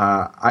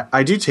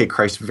I do take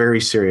Christ very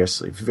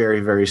seriously,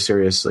 very, very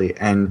seriously,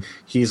 and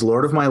he's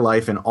Lord of my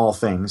life in all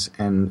things.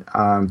 And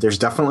there's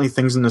definitely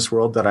things in this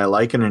world that I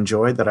like and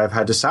enjoy that I've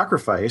had to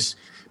sacrifice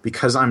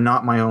because I'm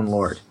not my own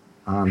Lord.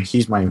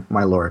 He's my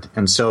Lord.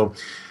 And so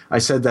I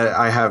said that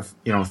I have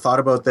thought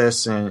about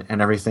this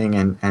and everything,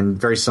 and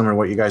very similar to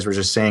what you guys were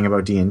just saying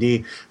about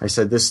D&D. I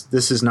said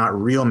this is not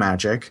real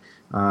magic.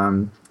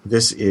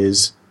 This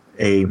is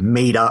a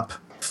made up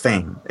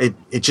thing.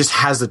 It just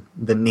has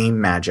the name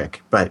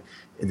magic, but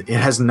it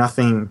has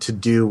nothing to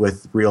do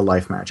with real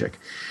life magic.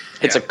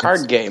 It's a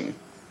card game.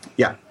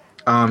 Yeah.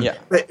 Yeah.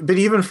 But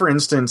even for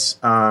instance,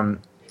 one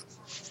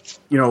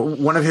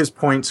of his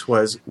points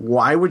was,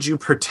 why would you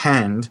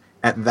pretend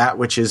at that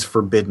which is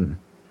forbidden?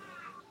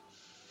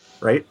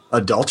 Right?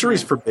 Adultery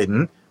is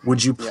forbidden.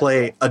 Would you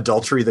play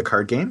Adultery the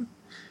card game?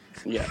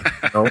 Yeah.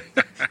 No.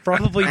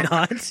 Probably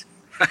not.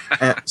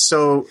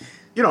 So,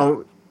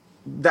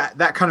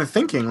 that kind of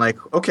thinking, like,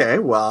 okay,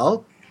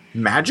 well,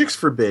 Magic's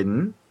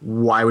forbidden.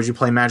 Why would you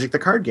play Magic the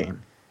card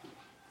game?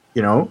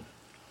 You know,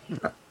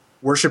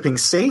 worshiping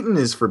Satan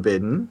is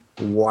forbidden.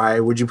 Why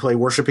would you play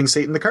Worshiping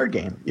Satan the card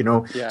game? You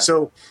know,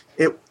 so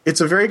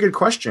it's a very good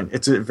question.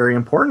 It's a very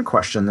important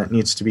question that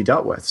needs to be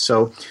dealt with.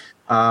 So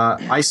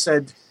I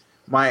said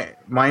my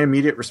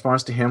immediate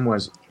response to him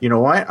was, you know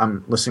what?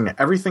 I'm listening to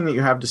everything that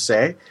you have to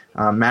say.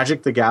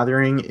 Magic the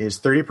Gathering is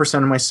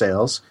 30% of my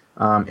sales.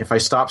 If I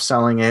stop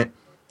selling it,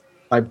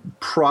 I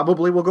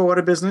probably will go out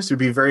of business. It would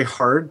be very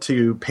hard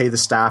to pay the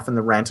staff and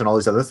the rent and all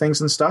these other things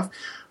and stuff.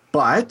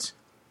 But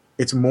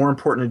it's more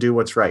important to do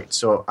what's right.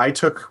 So I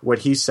took what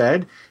he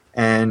said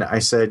and I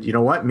said, you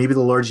know what? Maybe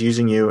the Lord's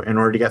using you in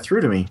order to get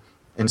through to me.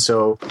 And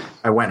so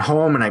I went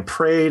home and I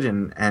prayed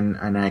and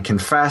I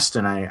confessed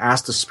and I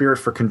asked the Spirit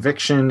for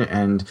conviction.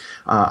 And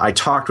I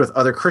talked with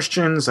other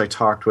Christians. I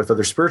talked with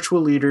other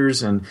spiritual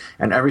leaders and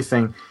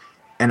everything.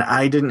 And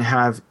I didn't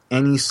have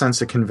any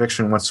sense of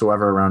conviction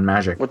whatsoever around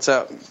magic. What's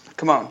up?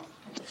 Come on.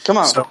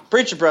 So,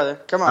 preach it, brother.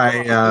 Come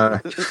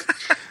on.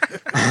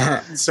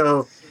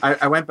 So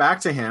I went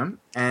back to him,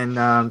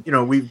 and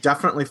we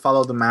definitely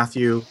followed the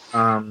Matthew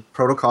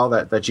protocol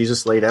that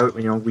Jesus laid out.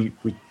 You know, we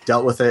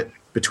dealt with it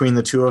between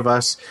the two of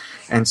us,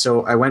 and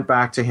so I went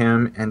back to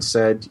him and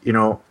said, you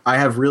know, I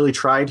have really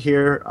tried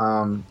here.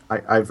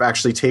 I've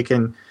actually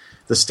taken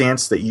the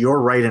stance that you're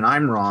right and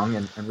I'm wrong,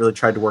 and really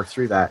tried to work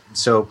through that.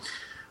 So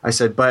I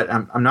said, but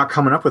I'm not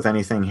coming up with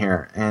anything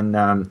here. And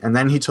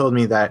then he told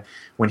me that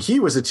when he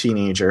was a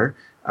teenager,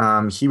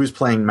 he was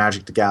playing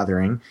Magic the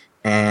Gathering,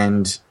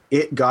 and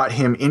it got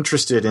him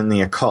interested in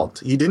the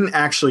occult. He didn't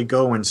actually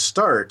go and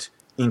start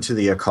into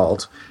the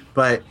occult,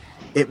 but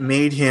it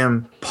made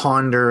him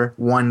ponder,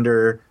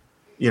 wonder,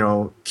 you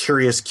know,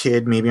 curious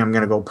kid, maybe I'm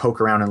going to go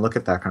poke around and look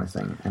at that kind of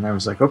thing. And I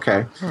was like,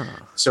 okay.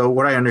 So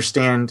what I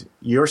understand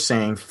you're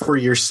saying for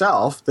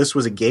yourself, this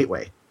was a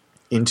gateway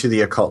into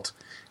the occult.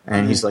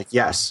 And he's like,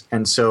 yes.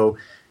 And so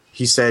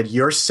he said,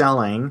 you're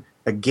selling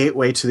a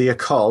gateway to the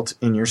occult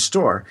in your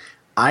store.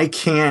 I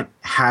can't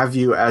have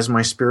you as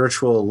my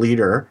spiritual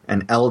leader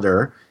and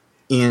elder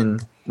in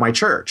my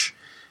church.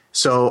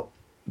 So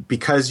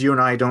because you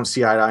and I don't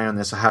see eye to eye on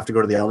this, I have to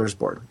go to the elders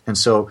board. And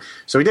so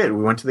we did.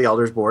 We went to the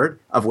elders board,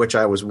 of which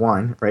I was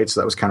one, right?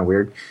 So that was kind of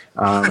weird.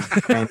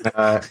 And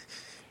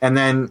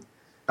then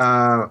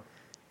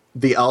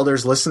the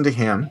elders listened to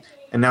him.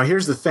 And now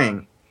here's the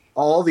thing.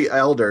 All the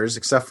elders,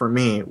 except for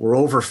me, were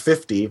over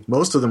 50.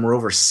 Most of them were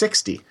over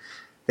 60.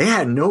 They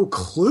had no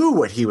clue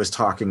what he was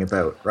talking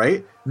about,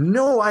 right?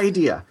 No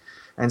idea.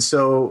 And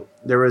so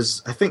there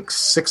was, I think,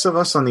 6 of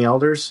us on the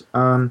elders.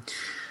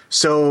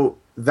 So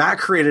that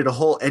created a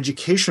whole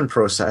education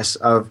process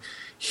of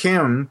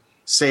him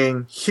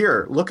saying,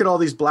 here, look at all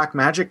these black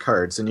magic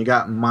cards. And you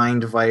got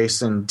Mind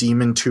Vice and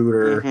Demon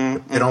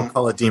Tutor. They don't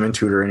call it Demon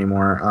Tutor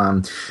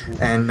anymore.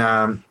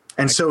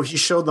 And so he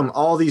showed them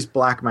all these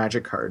black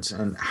magic cards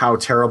and how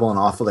terrible and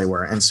awful they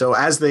were. And so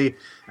as the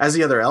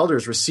other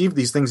elders received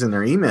these things in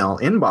their email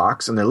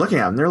inbox and they're looking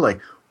at them, they're like,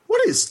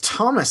 what is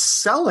Thomas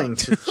selling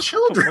to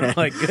children? Oh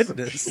my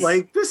goodness.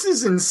 Like, this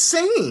is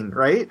insane,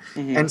 right?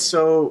 And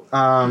so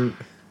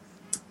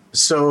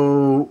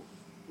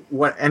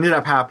what ended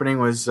up happening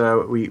was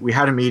we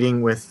had a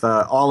meeting with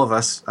all of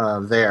us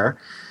there.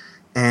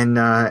 And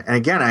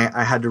again,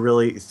 I had to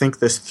really think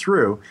this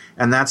through,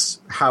 and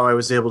that's how I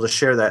was able to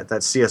share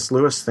that C.S.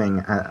 Lewis thing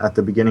at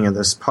the beginning of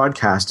this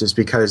podcast, is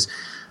because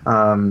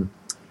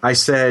I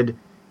said,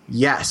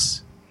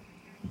 yes,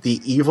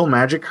 the evil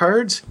magic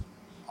cards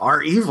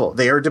are evil.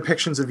 They are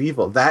depictions of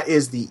evil. That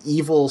is the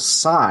evil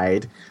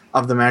side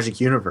of the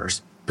Magic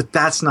universe, but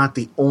that's not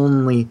the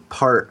only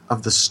part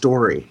of the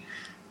story.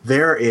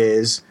 There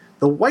is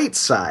the white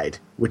side,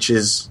 which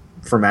is,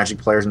 for Magic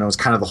players, know, is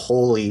kind of the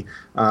holy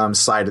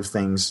side of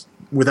things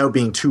without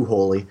being too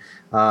holy.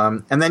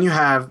 And then you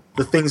have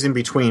the things in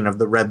between of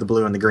the red, the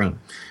blue, and the green.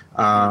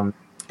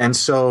 And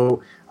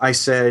so I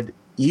said,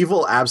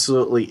 evil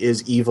absolutely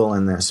is evil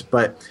in this,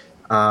 but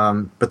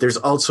there's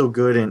also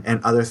good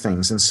and other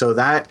things. And so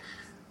that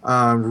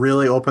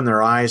really opened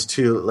their eyes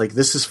to, like,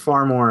 this is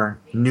far more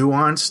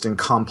nuanced and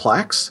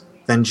complex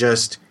than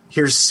just,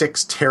 here's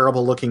 6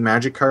 terrible looking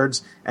magic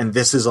cards and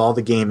this is all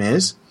the game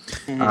is.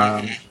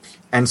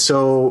 And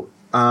so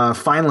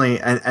finally,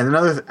 and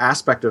another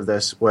aspect of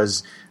this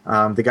was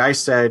the guy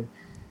said,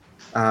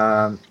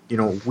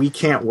 we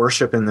can't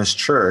worship in this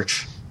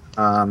church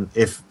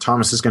if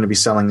Thomas is going to be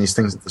selling these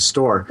things at the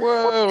store.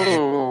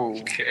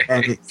 Whoa.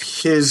 And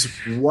his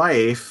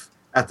wife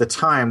at the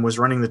time was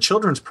running the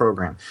children's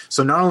program.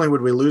 So not only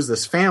would we lose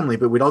this family,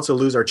 but we'd also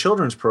lose our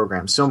children's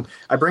program. So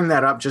I bring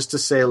that up just to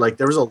say, like,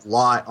 there was a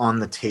lot on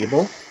the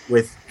table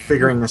with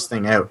figuring this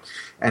thing out.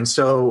 And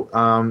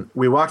so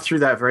we walked through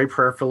that very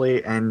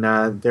prayerfully, and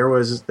there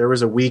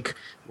was a week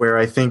where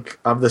I think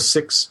of the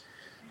 6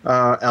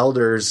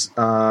 elders,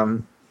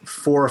 4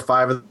 or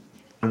 5 of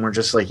them were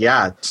just like,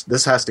 yeah,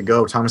 this has to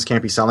go. Thomas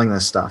can't be selling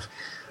this stuff.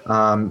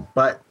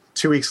 But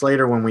 2 weeks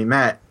later when we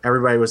met,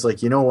 everybody was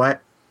like, you know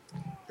what?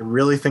 I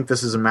really think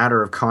this is a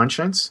matter of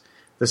conscience.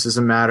 This is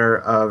a matter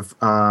of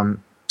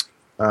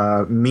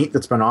meat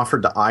that's been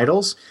offered to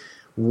idols.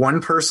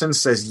 One person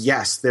says,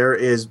 yes, there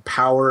is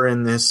power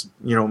in this,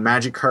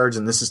 magic cards,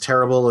 and this is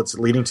terrible. It's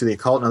leading to the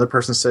occult. Another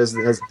person says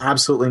it has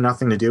absolutely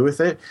nothing to do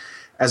with it.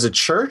 As a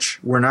church,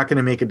 we're not going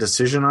to make a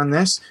decision on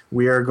this.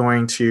 We are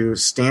going to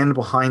stand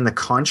behind the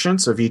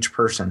conscience of each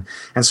person.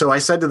 And so I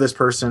said to this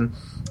person,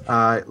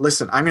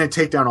 listen, I'm going to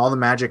take down all the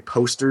magic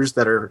posters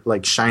that are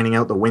like shining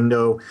out the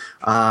window.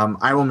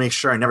 I will make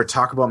sure I never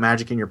talk about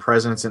magic in your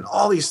presence and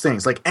all these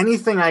things. Like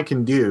anything I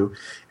can do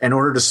in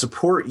order to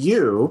support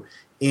you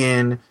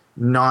in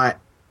not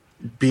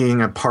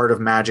being a part of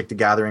Magic the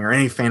Gathering or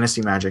any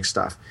fantasy magic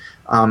stuff.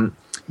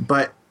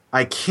 But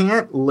I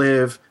can't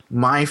live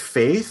my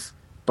faith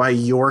by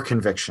your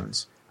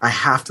convictions. I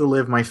have to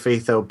live my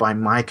faith out by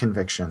my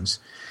convictions.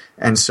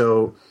 And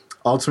so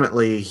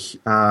ultimately,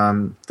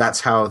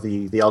 that's how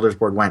the elders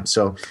board went.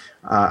 So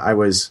I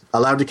was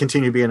allowed to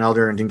continue to be an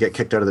elder and didn't get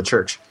kicked out of the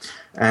church.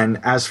 And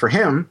as for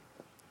him,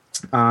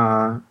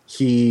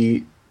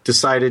 he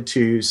decided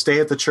to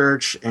stay at the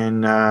church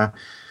and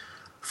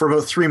for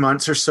about 3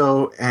 months or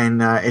so,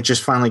 and it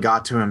just finally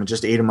got to him. It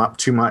just ate him up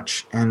too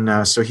much,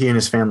 and so he and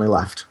his family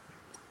left.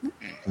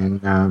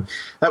 And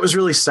that was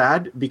really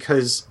sad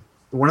because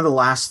one of the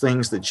last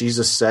things that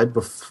Jesus said,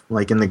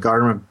 like in the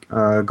garden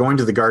of, going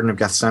to the Garden of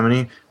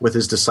Gethsemane with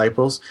his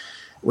disciples,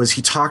 was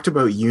he talked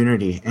about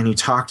unity, and he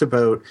talked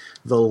about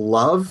the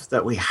love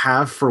that we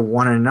have for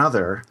one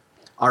another,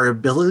 our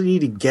ability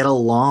to get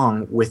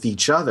along with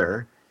each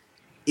other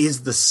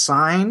is the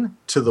sign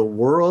to the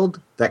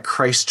world that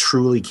Christ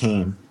truly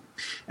came.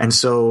 And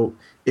so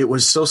it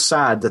was so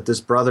sad that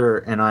this brother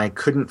and I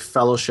couldn't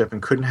fellowship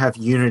and couldn't have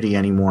unity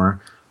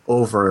anymore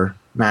over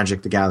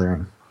Magic the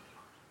Gathering.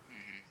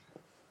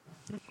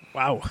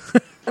 Wow.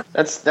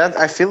 That's that.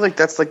 I feel like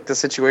that's like the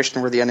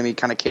situation where the enemy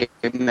kind of came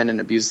in and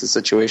abused the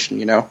situation.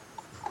 You know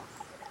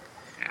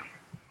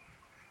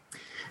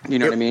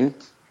what I mean?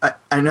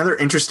 Another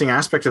interesting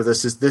aspect of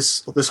this is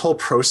this whole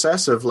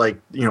process of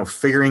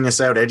figuring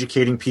this out,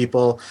 educating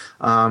people.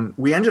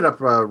 We ended up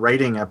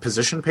writing a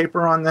position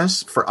paper on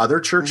this for other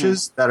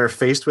churches that are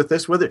faced with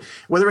this,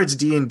 whether it's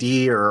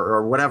D&D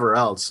or whatever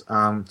else.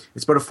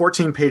 It's about a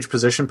 14-page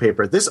position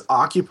paper. This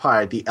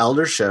occupied the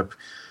eldership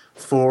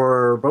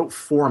for about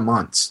 4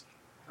 months.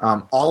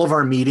 All of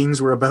our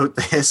meetings were about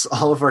this.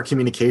 All of our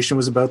communication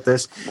was about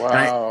this.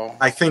 Wow.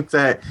 I think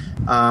that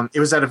it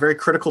was at a very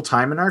critical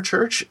time in our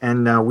church,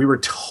 and we were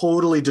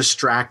totally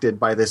distracted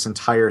by this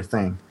entire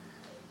thing.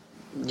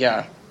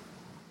 Yeah.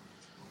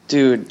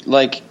 Dude,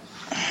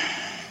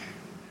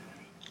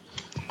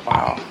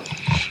 wow.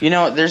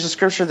 There's a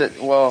scripture that,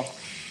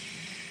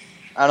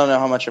 I don't know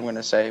how much I'm going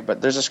to say,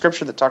 but there's a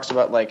scripture that talks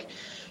about,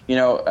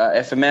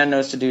 if a man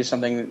knows to do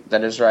something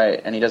that is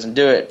right and he doesn't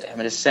do it,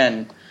 it is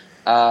sin.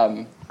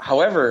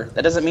 However,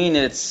 that doesn't mean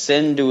it's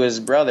sin to his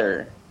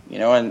brother,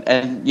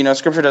 and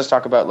scripture does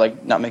talk about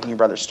not making your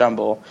brother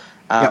stumble.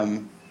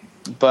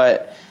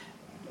 But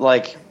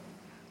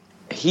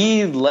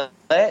he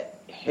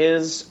let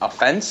his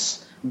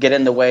offense get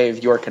in the way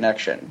of your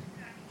connection.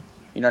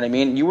 You know what I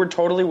mean? You were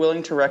totally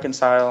willing to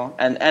reconcile,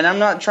 and I'm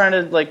not trying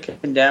to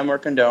condemn or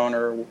condone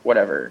or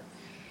whatever,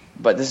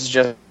 but this is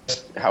just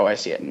how I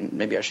see it, and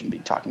maybe I shouldn't be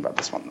talking about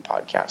this on the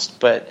podcast,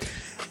 but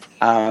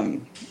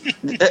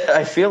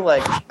I feel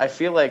like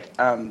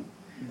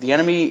the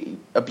enemy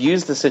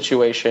abused the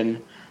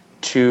situation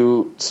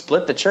to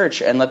split the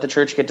church and let the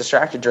church get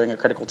distracted during a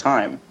critical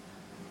time.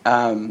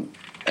 And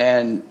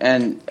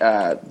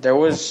there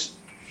was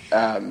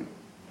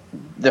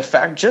the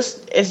fact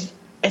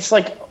it's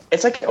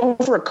like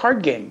over a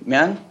card game,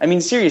 man. I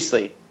mean,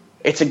 seriously,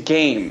 it's a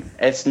game.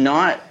 It's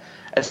not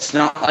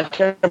like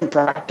I'm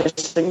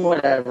practicing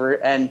whatever,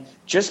 and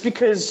just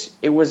because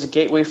it was a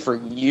gateway for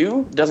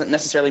you doesn't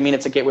necessarily mean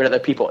it's a gateway to other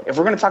people. If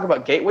we're going to talk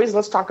about gateways,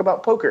 let's talk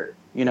about poker,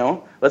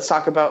 Let's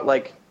talk about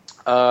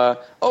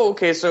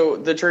so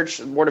the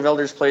church board of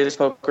elders plays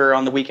poker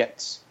on the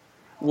weekends.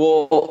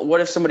 Well,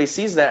 what if somebody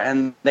sees that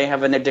and they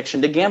have an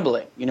addiction to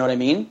gambling? You know what I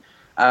mean?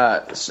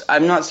 So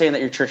I'm not saying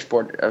that your church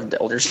board of the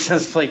elders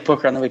does play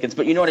poker on the weekends,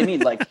 but you know what I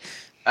mean?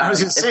 I was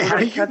going to say, how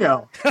do you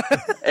know?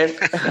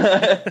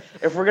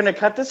 If we're going to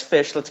cut this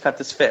fish, let's cut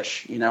this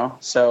fish,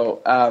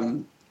 So,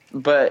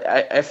 but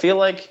I feel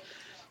like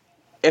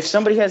if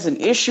somebody has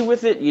an issue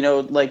with it,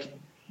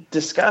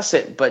 discuss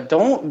it, but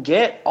don't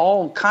get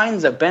all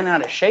kinds of bent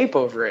out of shape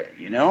over it,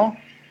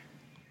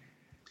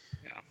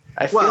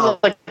 I feel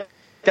like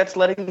that's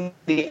letting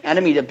the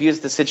enemy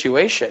abuse the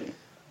situation.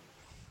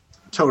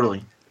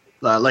 Totally.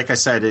 Like I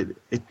said,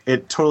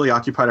 it totally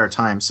occupied our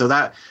time. So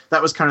that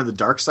was kind of the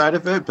dark side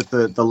of it, but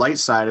the light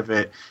side of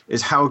it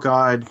is how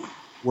God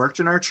worked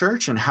in our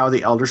church and how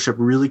the eldership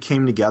really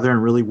came together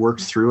and really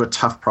worked through a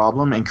tough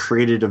problem and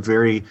created a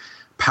very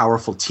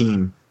powerful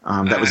team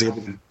that was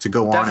able to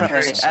go on.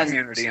 Definitely. And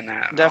community in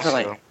that.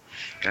 Definitely. Also.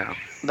 Yeah.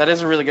 That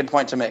is a really good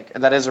point to make. I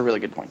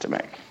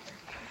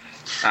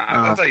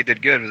thought you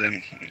did good with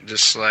him.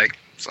 Just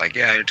it's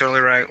yeah, you're totally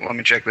right. Let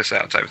me check this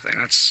out, type of thing.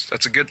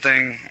 That's a good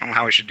thing on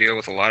how we should deal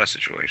with a lot of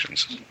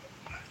situations.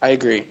 I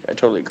agree. I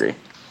totally agree.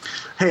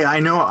 Hey,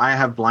 I know I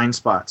have blind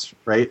spots,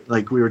 right?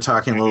 Like we were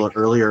talking a little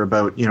earlier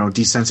about,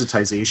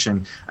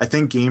 desensitization. I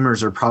think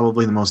gamers are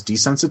probably the most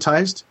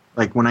desensitized.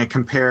 Like when I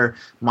compare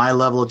my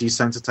level of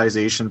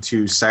desensitization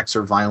to sex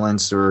or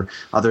violence or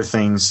other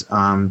things,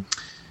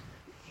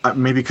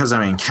 maybe because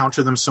I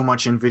encounter them so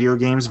much in video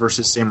games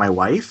versus, say, my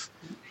wife,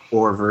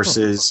 or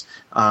versus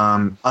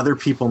other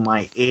people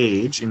my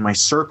age in my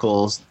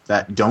circles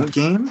that don't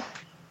game,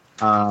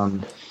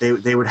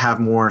 they would have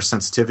more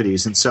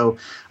sensitivities. And so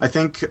I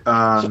think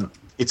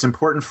it's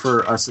important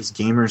for us as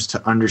gamers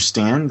to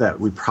understand that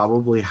we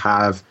probably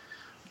have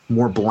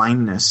more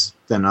blindness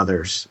than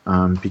others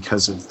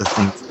because of the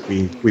things that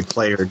we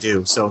play or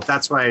do. So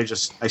that's why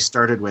I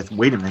started with,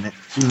 wait a minute,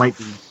 he might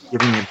be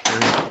giving me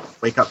a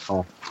wake-up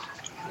call.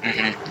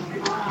 I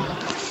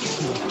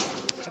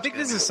think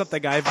this is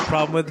something I have a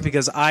problem with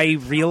because I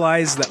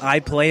realize that I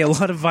play a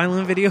lot of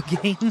violent video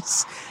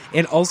games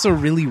and also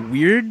really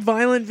weird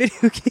violent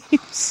video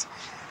games.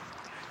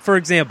 For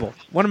example,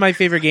 one of my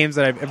favorite games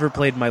that I've ever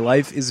played in my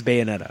life is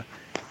Bayonetta.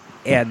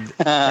 And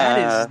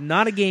that is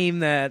not a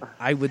game that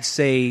I would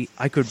say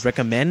I could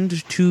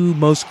recommend to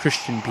most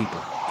Christian people.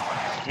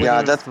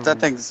 Yeah, that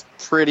thing's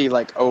pretty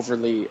over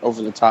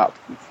the top.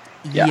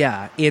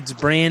 Yeah, its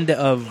brand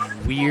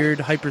of weird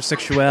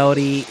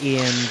hypersexuality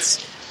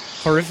and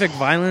horrific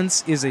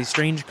violence is a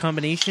strange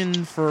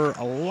combination for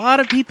a lot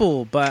of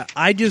people, but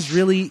I just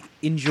really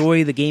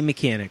enjoy the game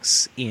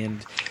mechanics,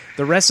 and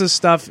the rest of the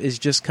stuff is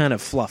just kind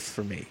of fluff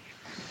for me.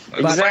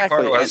 The funny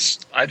part was,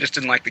 I just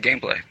didn't like the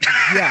gameplay.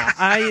 Yeah,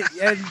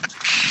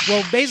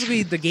 well,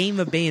 basically, the game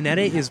of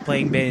Bayonetta is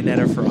playing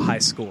Bayonetta for a high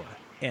score,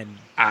 and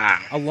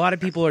a lot of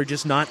people are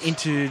just not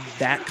into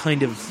that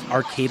kind of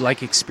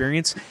arcade-like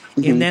experience,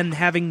 and then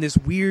having this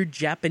weird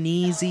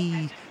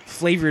Japanese-y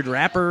flavored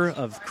wrapper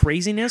of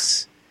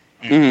craziness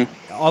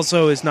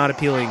also is not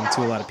appealing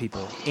to a lot of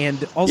people.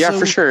 And also, yeah,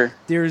 for sure,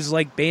 there's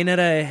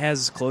Bayonetta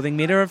has clothing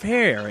made out of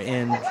hair,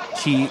 and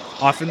she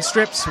often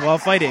strips while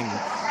fighting,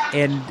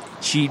 and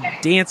she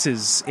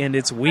dances, and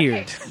it's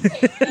weird.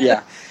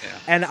 Yeah.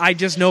 And I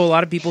just know a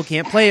lot of people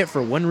can't play it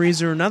for one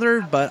reason or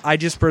another, but I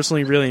just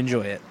personally really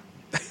enjoy it.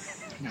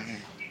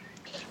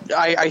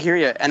 I hear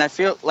you, and I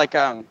feel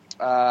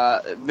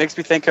it makes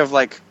me think of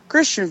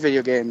Christian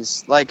video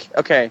games.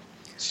 Okay,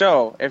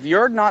 so if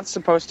you're not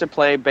supposed to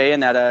play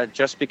Bayonetta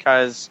just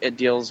because it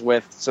deals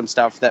with some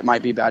stuff that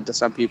might be bad to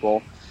some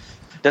people,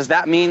 does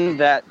that mean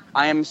that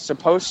I am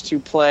supposed to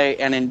play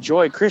and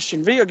enjoy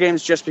Christian video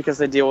games just because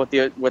they deal with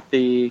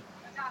the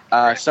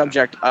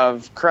subject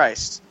of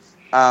Christ?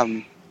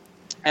 And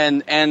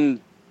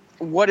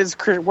what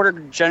are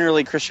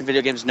generally Christian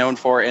video games known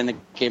for in the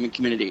gaming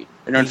community?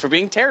 They're known for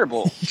being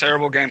terrible.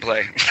 Terrible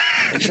gameplay.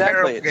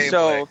 Exactly. Terrible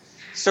gameplay.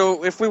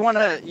 So if we want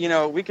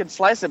to, we could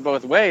slice it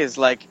both ways.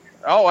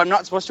 I'm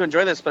not supposed to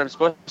enjoy this, but I'm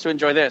supposed to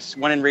enjoy this.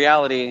 When in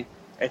reality,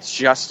 it's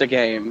just a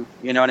game.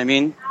 You know what I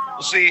mean?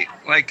 Well, see,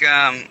 I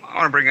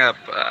want to bring up,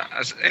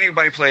 has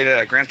anybody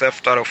played Grand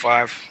Theft Auto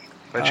 5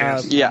 by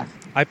chance? Yeah.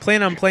 I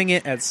plan on playing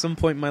it at some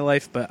point in my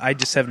life, but I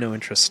just have no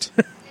interest.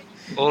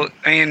 Well,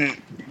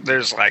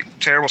 there's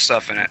terrible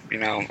stuff in it,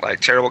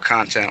 terrible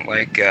content,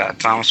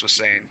 Thomas was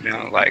saying,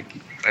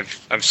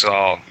 I've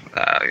saw,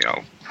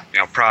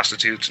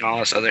 prostitutes and all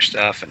this other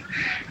stuff, and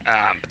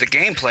but the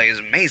gameplay is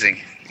amazing,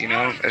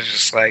 it's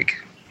just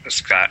it's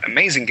got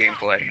amazing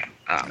gameplay,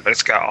 but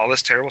it's got all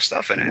this terrible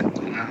stuff in it,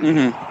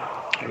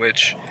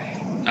 which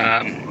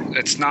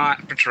it's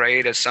not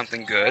portrayed as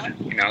something good,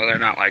 they're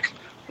not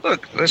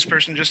look, this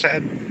person just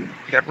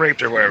got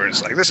raped or whatever.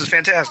 It's this is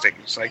fantastic.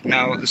 It's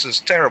no, this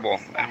is terrible,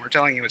 and we're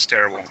telling you it's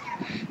terrible.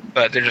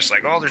 But they're just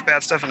there's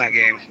bad stuff in that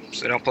game,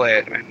 so don't play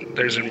it.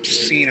 There's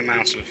obscene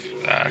amounts of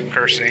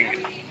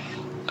cursing,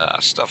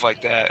 stuff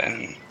like that,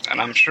 and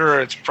I'm sure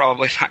it's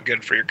probably not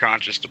good for your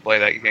conscience to play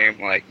that game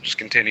just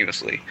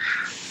continuously.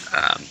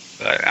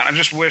 But I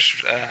just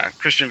wish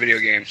Christian video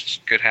games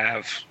could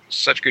have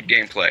such good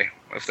gameplay.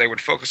 If they would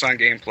focus on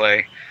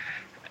gameplay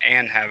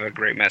and have a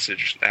great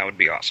message, that would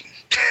be awesome.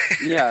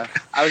 Yeah,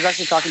 I was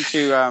actually talking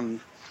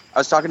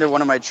to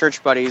one of my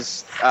church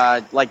buddies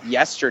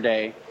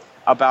yesterday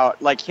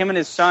about him and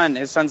his son.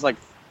 His son's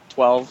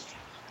 12,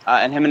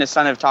 and him and his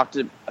son have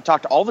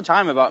talked all the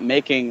time about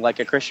making a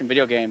Christian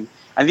video game.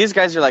 And these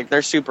guys are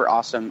they're super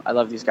awesome. I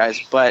love these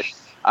guys, but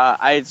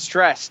I had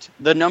stressed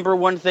the number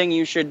one thing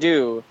you should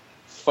do: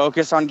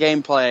 focus on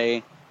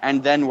gameplay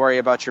and then worry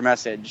about your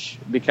message.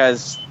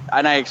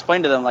 And I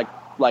explained to them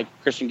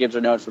Christian games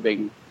are known for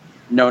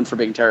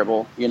being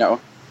terrible,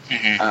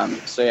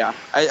 So yeah,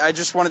 I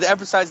just wanted to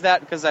emphasize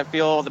that because I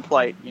feel the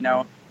plight,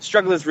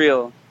 struggle is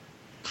real.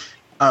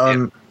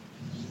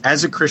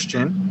 As a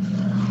Christian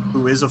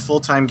who is a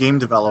full-time game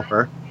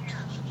developer,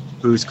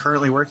 who's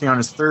currently working on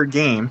his third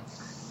game,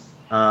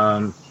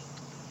 I'll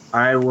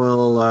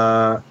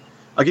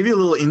give you a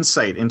little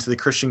insight into the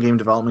Christian game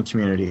development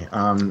community.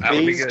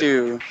 Please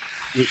do.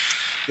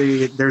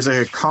 There's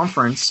a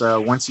conference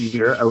once a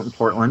year out in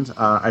Portland.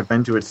 I've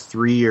been to it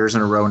 3 years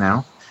in a row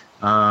now.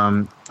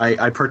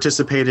 I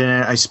participate in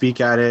it. I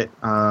speak at it.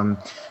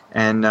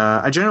 And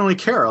I generally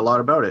care a lot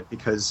about it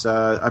because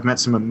I've met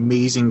some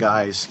amazing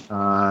guys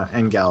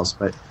and gals,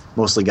 but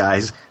mostly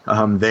guys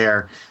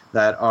there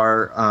that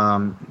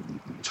are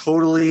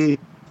totally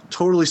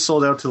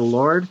sold out to the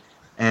Lord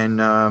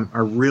and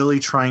are really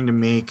trying to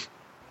make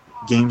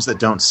games that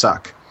don't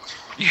suck.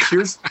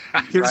 Here's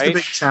Right? the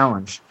big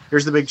challenge.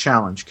 Here's the big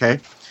challenge, okay?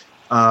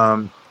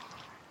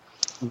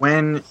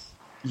 When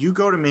you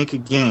go to make a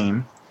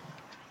game,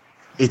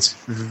 it's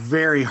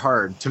very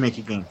hard to make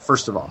a game,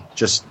 first of all,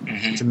 just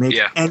to make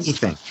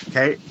anything,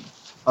 okay?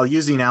 I'll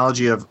use the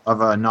analogy of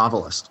a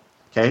novelist,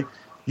 okay?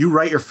 You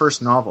write your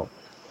first novel.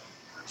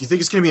 Do you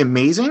think it's going to be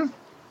amazing?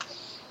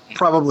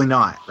 Probably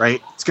not,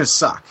 right? It's going to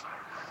suck.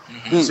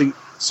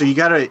 So you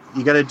gotta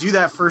do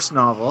that first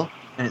novel,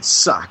 and it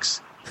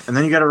sucks. And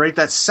then you gotta write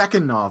that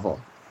second novel.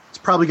 It's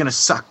probably going to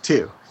suck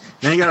too.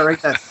 Then you gotta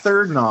write that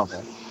third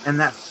novel, and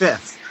that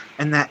fifth,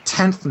 and that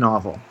 10th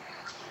novel.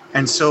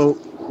 And so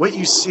what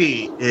you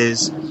see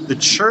is the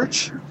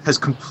church has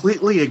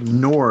completely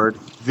ignored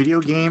video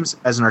games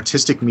as an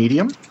artistic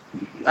medium.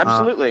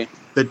 Absolutely.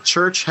 The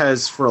church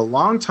has, for a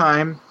long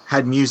time,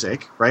 had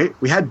music, right?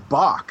 We had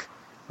Bach.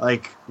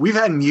 Like, we've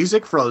had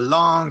music for a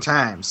long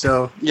time.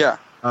 So, Yeah.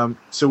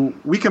 so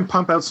we can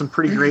pump out some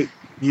pretty great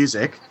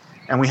music,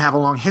 and we have a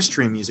long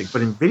history in music.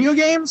 But in video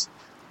games,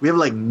 we have,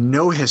 like,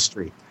 no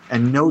history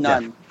and no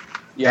None. depth.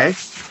 Yeah. Okay?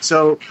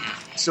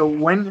 So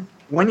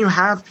when you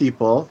have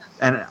people,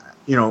 and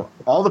you know,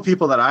 all the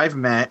people that I've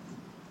met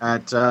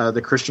at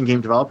the Christian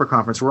Game Developer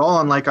Conference, we're all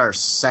on like our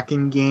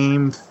second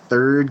game,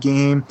 third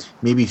game,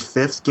 maybe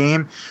fifth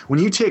game. When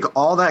you take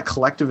all that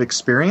collective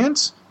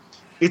experience,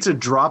 it's a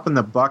drop in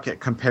the bucket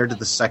compared to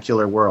the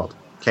secular world.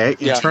 Okay,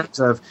 in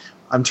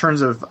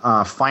terms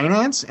of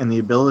finance and the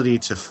ability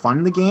to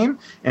fund the game,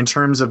 in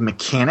terms of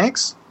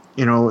mechanics,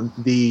 you know,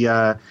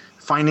 the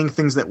finding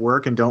things that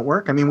work and don't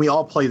work. I mean, we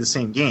all play the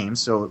same game,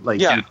 so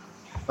like,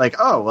 like,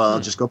 oh, well,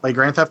 just go play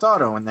Grand Theft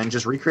Auto and then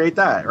just recreate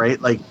that,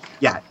 right? Like,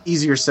 yeah,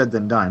 easier said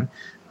than done.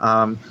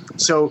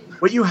 So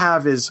what you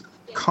have is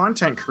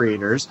content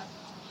creators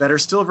that are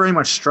still very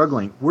much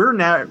struggling.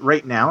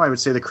 Right now, I would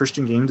say the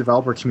Christian game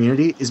developer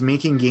community is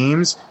making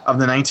games of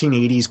the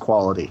 1980s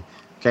quality,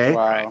 okay?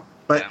 Wow.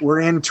 But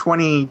we're in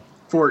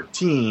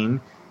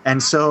 2014,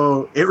 and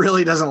so it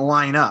really doesn't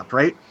line up,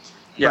 right?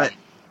 Yeah. But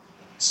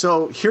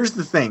so here's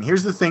the thing.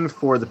 Here's the thing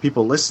for the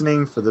people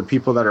listening, for the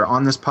people that are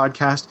on this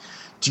podcast.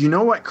 Do you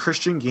know what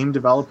Christian game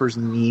developers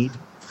need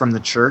from the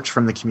church,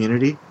 from the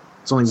community?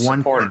 It's only one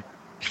Support.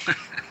 thing.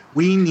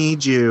 We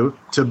need you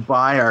to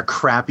buy our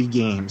crappy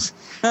games.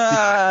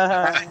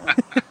 That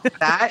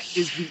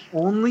is the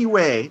only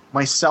way,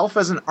 myself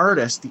as an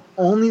artist, the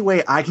only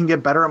way I can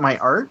get better at my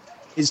art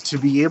is to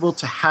be able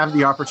to have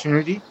the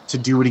opportunity to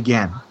do it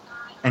again,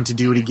 and to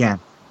do it again,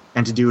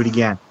 and to do it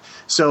again.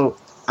 So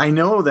I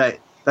know that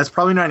that's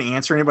probably not an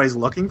answer anybody's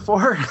looking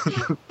for,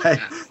 but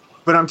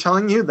I'm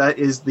telling you that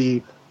is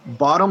the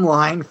bottom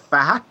line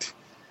fact.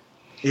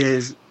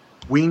 Is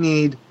we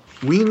need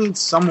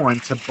someone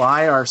to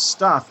buy our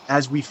stuff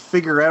as we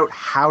figure out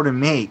how to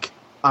make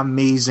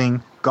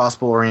amazing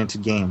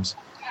gospel-oriented games.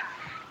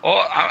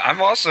 Well,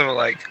 I've also,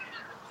 like,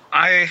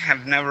 I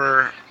have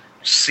never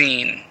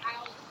seen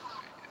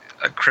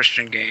a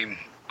Christian game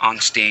on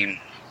Steam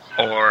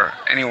or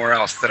anywhere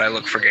else that I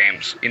look for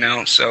games, you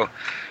know? So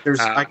there's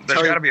got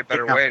to be a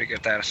better way to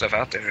get that stuff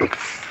out there.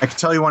 I can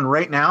tell you one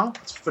right now.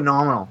 It's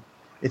phenomenal.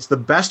 It's the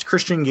best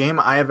Christian game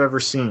I have ever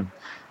seen.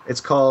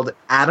 It's called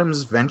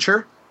Adam's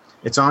Venture.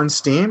 It's on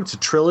Steam. It's a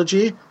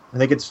trilogy. I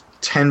think it's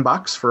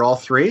 $10 for all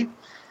three.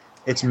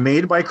 It's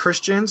made by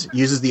Christians,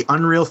 uses the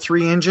Unreal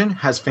 3 engine,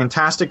 has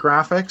fantastic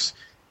graphics.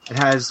 It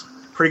has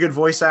pretty good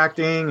voice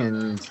acting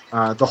and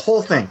the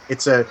whole thing.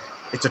 It's a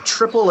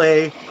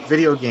AAA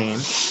video game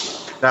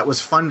that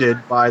was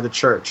funded by the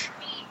church.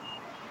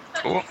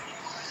 Cool.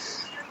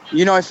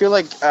 You know, I feel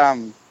like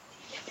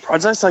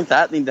projects like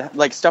that need to,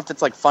 like, stuff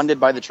that's like funded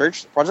by the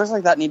church. Projects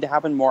like that need to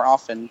happen more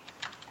often.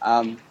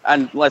 And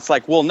it's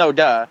like, well, no,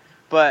 duh.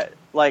 But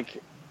like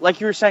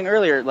you were saying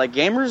earlier, like,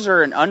 gamers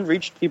are an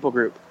unreached people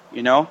group.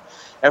 You know,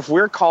 if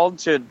we're called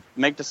to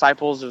make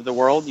disciples of the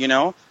world, you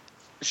know,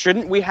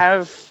 shouldn't we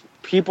have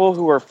people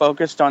who are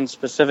focused on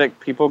specific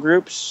people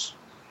groups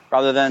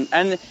rather than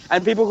and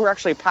people who are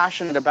actually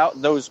passionate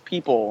about those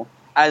people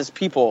as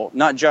people,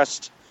 not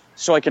just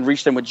so I can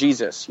reach them with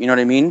Jesus. You know what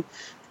I mean?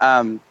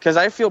 Because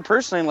I feel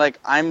personally like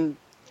I'm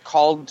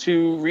called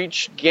to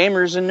reach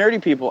gamers and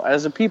nerdy people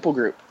as a people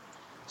group.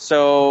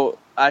 So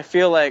I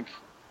feel like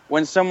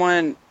when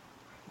someone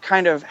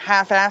kind of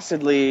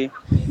half-assedly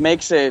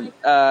makes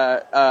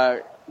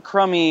a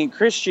crummy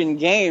Christian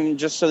game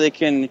just so they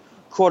can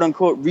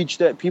quote-unquote reach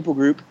that people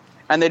group,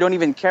 and they don't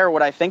even care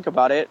what I think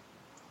about it,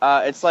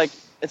 it's like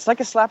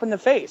a slap in the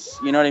face.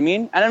 You know what I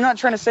mean? And I'm not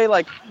trying to say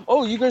like,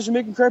 oh, you guys are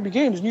making crappy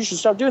games and you should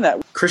stop doing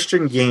that.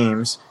 Christian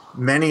games,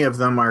 many of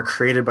them are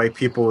created by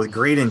people with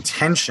great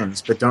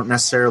intentions but don't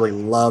necessarily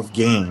love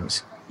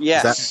games.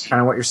 Yes. Is that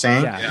kind of what you're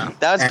saying? Yeah.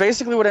 That's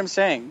basically what I'm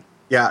saying.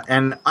 Yeah,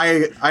 and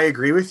I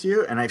agree with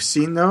you, and I've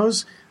seen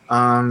those.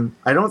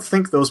 I don't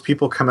think those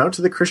people come out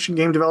to the Christian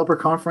Game Developer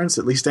Conference,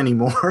 at least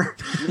anymore.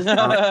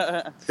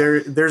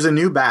 There's a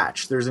new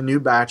batch. There's a new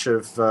batch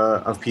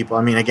of people.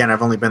 I mean, again,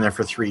 I've only been there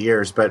for 3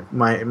 years, but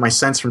my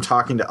sense from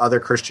talking to other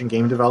Christian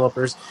game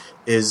developers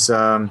is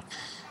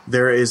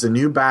there is a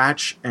new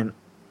batch, and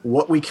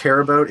what we care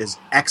about is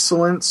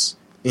excellence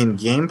in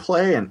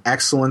gameplay and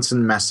excellence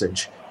in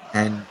message,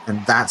 and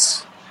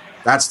that's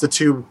the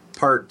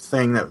two-part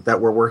thing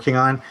that we're working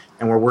on,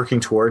 and we're working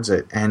towards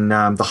it. And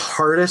the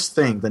hardest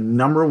thing, the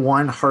number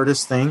one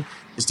hardest thing,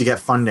 is to get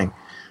funding.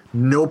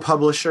 No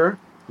publisher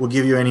will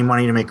give you any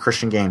money to make a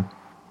Christian game.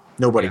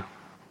 Nobody. Yeah.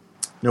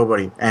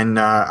 Nobody. And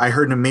I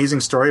heard an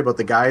amazing story about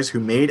the guys who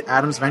made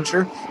Adam's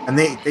Venture, and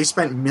they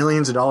spent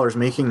millions of dollars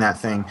making that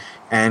thing,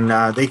 and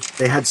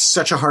they had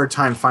such a hard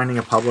time finding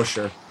a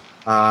publisher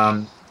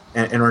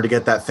in order to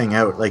get that thing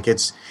out. Like,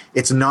 it's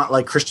not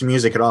like Christian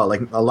music at all.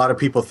 Like, a lot of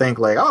people think,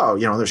 like, oh,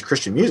 there's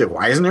Christian music.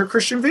 Why isn't there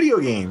Christian video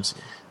games?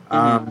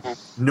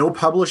 No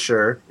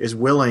publisher is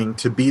willing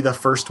to be the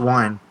first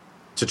one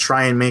to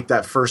try and make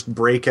that first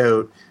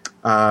breakout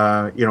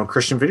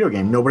Christian video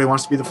game. Nobody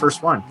wants to be the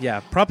first one.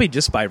 Yeah, probably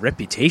just by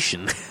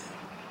reputation.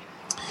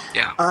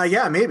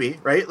 Yeah. Maybe,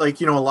 right? Like,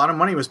 a lot of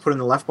money was put in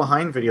the Left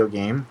Behind video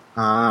game,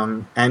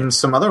 and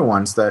some other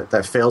ones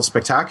that failed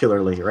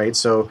spectacularly, right?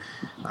 So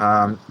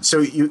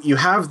you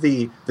have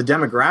the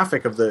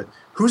demographic of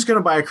who's going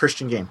to buy a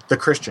Christian game? The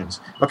Christians.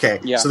 Okay,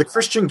 Yeah. So the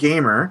Christian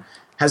gamer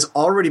has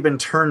already been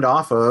turned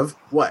off of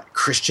what?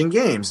 Christian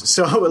games.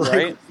 So like,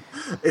 Right.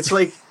 it's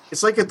like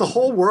if the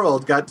whole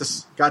world got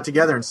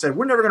together and said,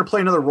 we're never going to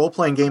play another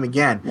role-playing game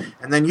again.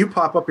 And then you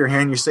pop up your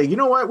hand and you say, you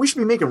know what? We should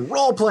be making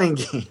role-playing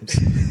games.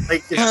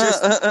 Like,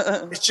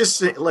 it's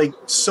just like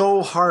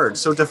so hard,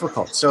 so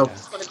difficult. So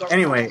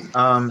anyway,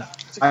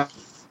 I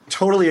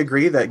totally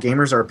agree that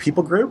gamers are a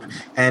people group.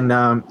 And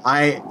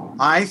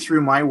I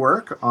through my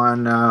work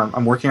on,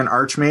 I'm working on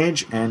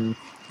Archmage, and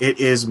it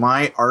is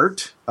my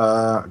art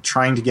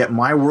trying to get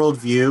my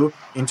worldview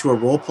into a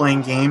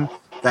role-playing game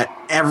that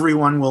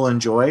everyone will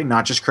enjoy,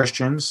 not just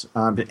Christians.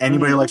 But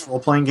anybody who likes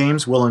role-playing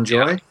games will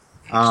enjoy.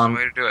 That's the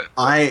way to do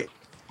it.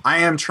 I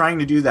am trying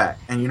to do that.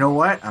 And you know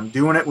what? I'm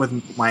doing it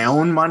with my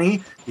own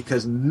money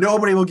because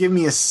nobody will give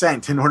me a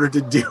cent in order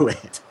to do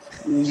it.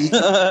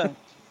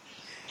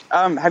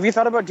 Have you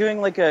thought about doing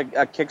like a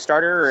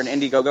Kickstarter or an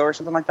Indiegogo or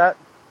something like that?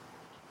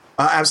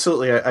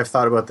 Absolutely. I've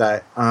thought about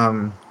that.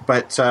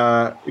 But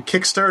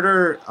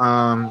Kickstarter,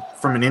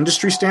 from an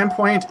industry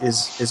standpoint,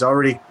 is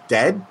already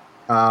dead.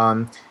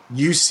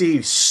 You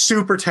see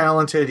super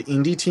talented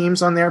indie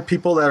teams on there,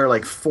 people that are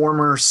like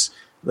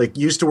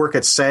used to work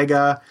at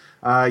Sega,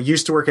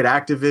 used to work at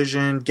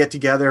Activision, get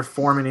together,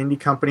 form an indie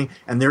company,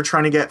 and they're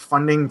trying to get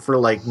funding for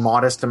like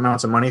modest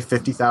amounts of money,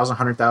 $50,000,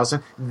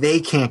 $100,000. They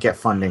can't get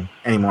funding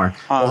anymore.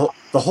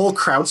 The whole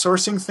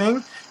crowdsourcing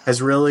thing has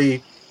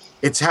really,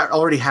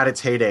 already had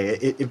its heyday.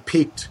 It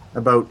peaked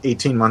about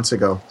 18 months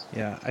ago.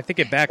 Yeah, I think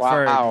it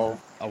backfired Wow.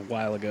 a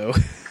while ago.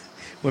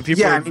 When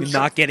people were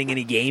not getting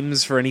any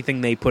games for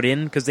anything they put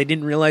in because they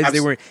didn't realize they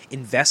were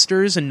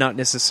investors and not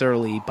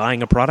necessarily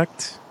buying a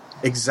product.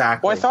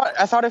 Exactly. Well,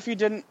 I thought if you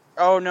didn't.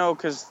 Oh no,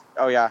 because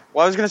Well,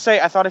 I was gonna say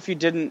I thought if you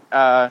didn't,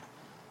 like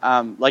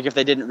if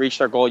they didn't reach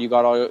their goal, you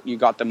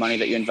got the money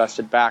that you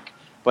invested back.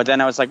 But then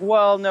I was like,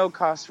 well, no,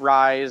 costs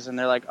rise, and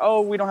they're like,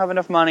 oh, we don't have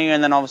enough money,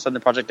 and then all of a sudden the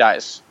project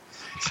dies.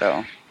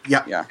 So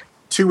yeah.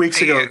 2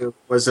 weeks ago, there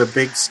was a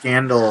big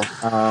scandal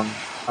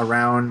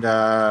around,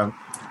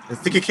 I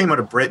think it came out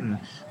of Britain,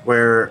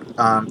 where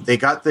they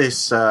got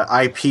this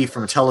IP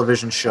from a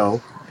television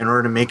show in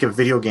order to make a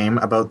video game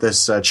about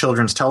this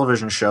children's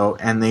television show,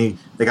 and they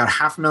got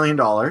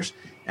 $500,000,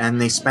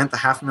 and they spent the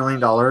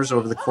 $500,000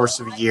 over the course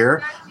of a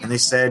year, and they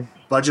said,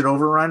 budget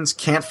overruns,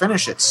 can't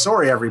finish it.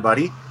 Sorry,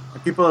 everybody.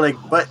 And people are like,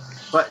 but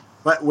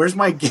where's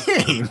my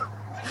game?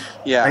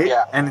 Yeah, right?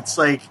 yeah. And it's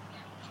like,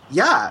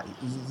 yeah,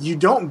 you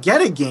don't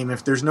get a game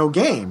if there's no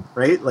game,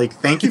 right? Like,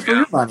 thank you for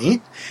your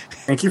money.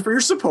 Thank you for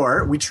your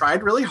support. We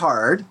tried really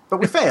hard, but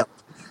we failed.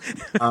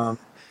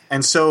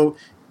 And so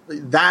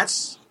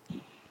that's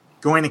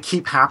going to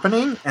keep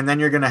happening, and then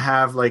you're going to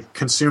have like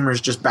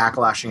consumers just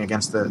backlashing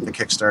against the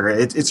Kickstarter.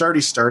 It's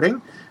already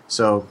starting.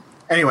 So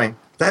anyway,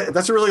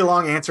 that's a really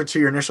long answer to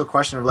your initial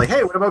question of like,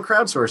 hey, what about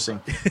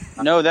crowdsourcing?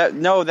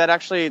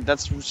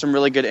 That's some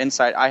really good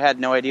insight. I had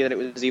no idea that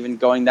it was even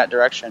going that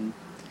direction.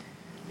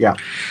 Yeah.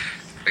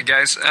 Hey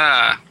guys, what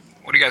are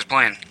you guys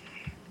playing?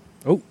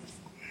 Wait.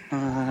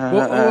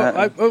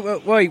 I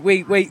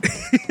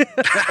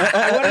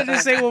wanted to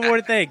say one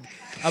more thing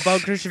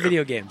about Christian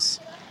video games.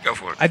 Go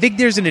for it. I think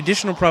there's an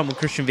additional problem with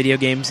Christian video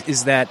games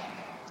is that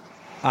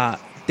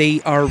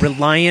they are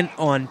reliant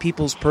on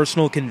people's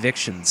personal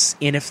convictions.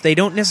 And if they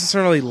don't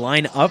necessarily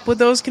line up with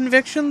those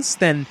convictions,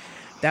 then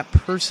that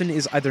person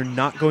is either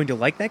not going to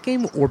like that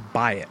game or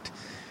buy it.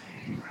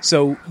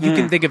 So you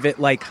can think of it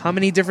like, how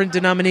many different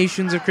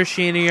denominations of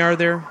Christianity are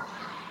there?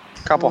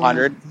 A couple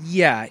hundred.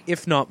 Yeah,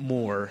 if not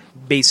more,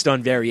 based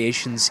on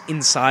variations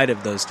inside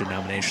of those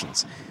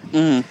denominations.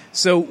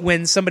 So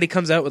when somebody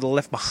comes out with a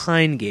Left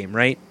Behind game,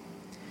 right?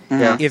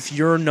 Yeah. If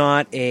you're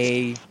not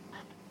a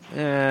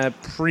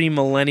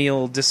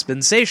premillennial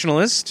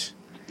dispensationalist,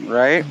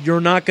 Right?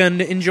 you're not going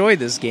to enjoy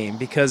this game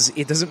because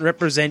it doesn't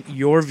represent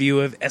your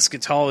view of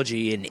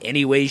eschatology in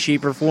any way,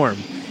 shape, or form.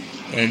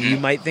 And you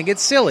might think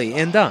it's silly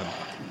and dumb.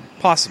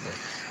 Possibly.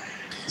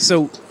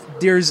 So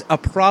there's a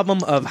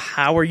problem of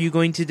how are you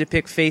going to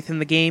depict faith in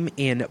the game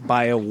and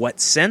by what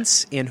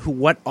sense and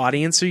what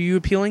audience are you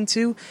appealing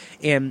to.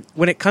 And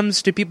when it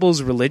comes to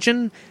people's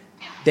religion,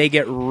 they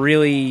get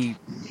really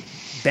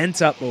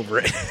bent up over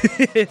it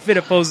if it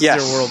opposes their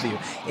worldview.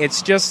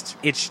 It's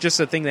just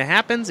a thing that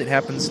happens. It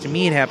happens to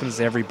me. It happens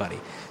to everybody.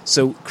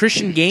 So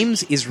Christian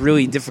games is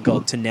really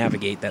difficult to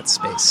navigate that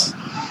space.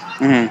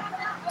 Mm-hmm.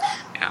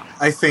 Yeah.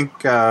 I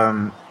think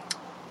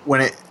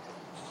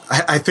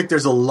I think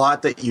there's a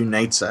lot that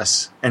unites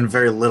us and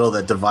very little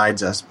that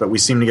divides us, but we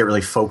seem to get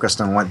really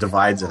focused on what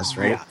divides us,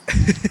 right?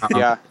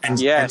 Yeah.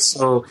 And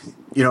so,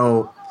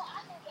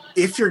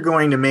 if you're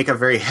going to make a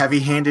very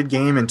heavy-handed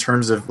game in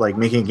terms of like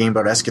making a game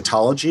about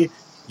eschatology,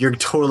 you're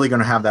totally going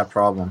to have that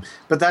problem.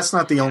 But that's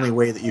not the only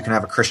way that you can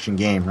have a Christian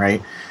game,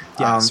 right?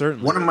 Yeah,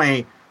 certainly. One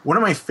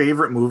of my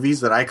favorite movies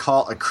that I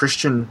call a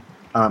Christian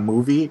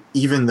movie,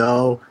 even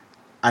though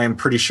I am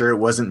pretty sure it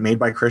wasn't made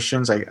by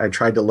Christians. I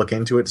tried to look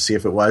into it to see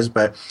if it was,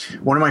 but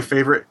one of my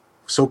favorite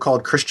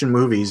so-called Christian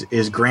movies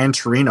is Gran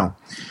Torino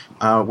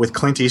with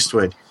Clint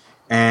Eastwood.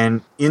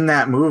 And in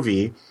that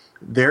movie,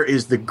 there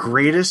is the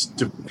greatest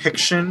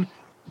depiction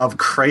of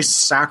Christ's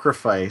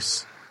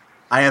sacrifice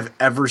I have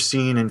ever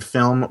seen in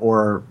film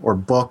or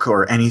book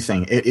or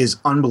anything. It is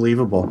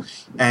unbelievable.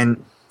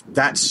 And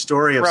that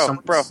story of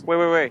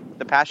wait.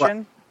 The Passion?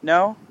 What?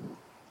 No?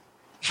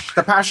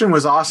 The Passion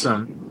was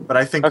awesome, but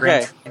I think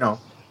Gran Torino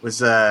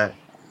was an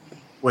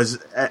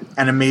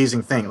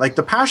amazing thing. Like,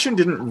 The Passion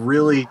didn't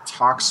really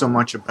talk so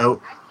much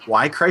about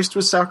why Christ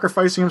was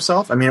sacrificing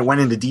himself. I mean, it went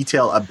into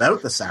detail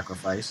about the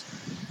sacrifice,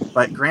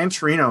 but Gran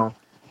Torino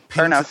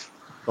paints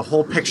the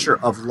whole picture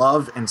of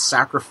love and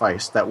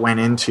sacrifice that went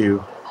into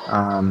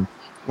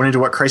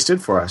what Christ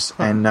did for us.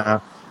 And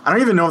I don't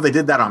even know if they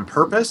did that on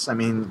purpose. I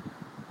mean,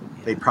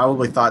 they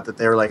probably thought that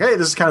they were like, hey,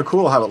 this is kind of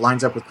cool how it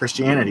lines up with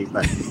Christianity.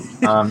 But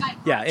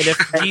yeah, and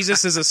if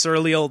Jesus is a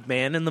surly old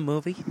man in the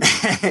movie.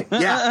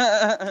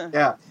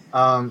 yeah.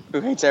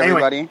 Who hates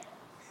everybody. Anyway,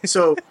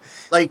 so,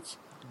 like,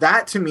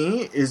 that to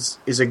me is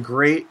a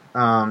great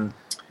kind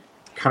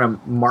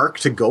of mark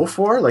to go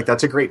for. Like,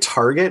 that's a great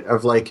target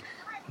of, like,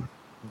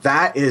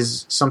 that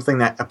is something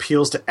that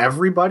appeals to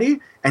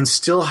everybody and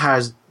still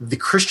has the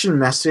Christian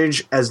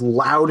message as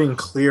loud and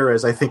clear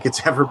as I think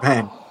it's ever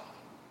been.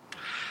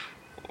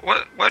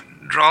 What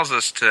draws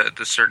us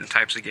to certain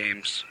types of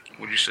games,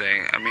 would you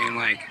say? I mean,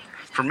 like,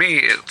 for me,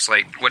 it's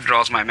like, what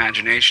draws my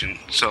imagination?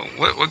 So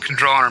what could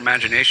draw our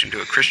imagination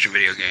to a Christian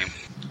video game?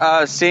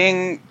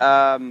 Seeing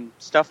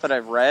stuff that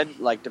I've read,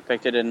 like,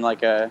 depicted in,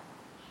 like, a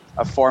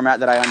format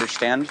that I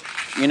understand.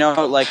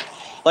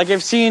 Like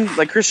I've seen,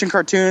 like, Christian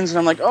cartoons, and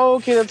I'm like, oh,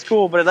 okay, that's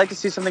cool, but I'd like to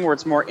see something where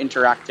it's more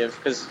interactive,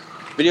 because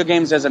video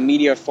games as a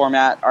media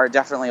format are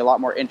definitely a lot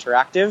more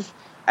interactive.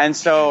 And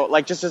so,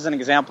 like, just as an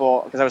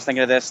example, because I was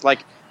thinking of this,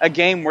 like, a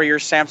game where you're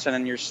Samson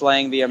and you're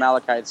slaying the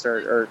Amalekites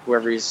or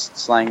whoever he's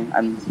slaying,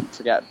 I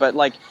forget. But,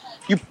 like,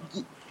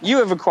 you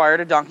have acquired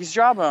a donkey's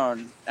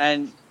jawbone,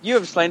 and you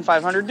have slain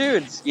 500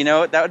 dudes.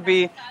 That would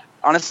be,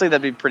 honestly,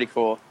 that'd be pretty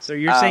cool. So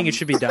you're saying it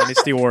should be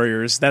Dynasty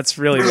Warriors. That's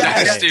really what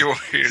Dynasty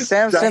Warriors.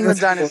 Samson the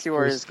Dynasty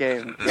Warriors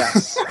game,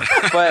 yes.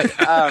 But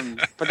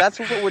that's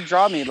what would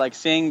draw me, like,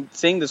 seeing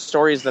the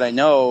stories that I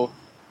know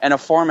in a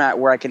format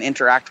where I can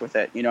interact with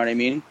it. You know what I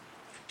mean?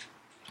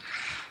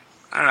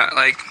 I don't know,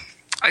 like,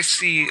 I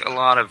see a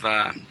lot of,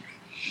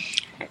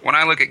 when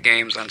I look at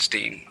games on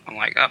Steam, I'm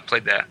like, I've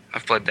played that,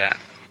 I've played that,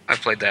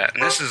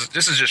 and this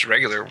is just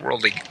regular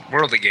worldly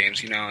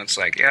games, it's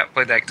like, yeah, I've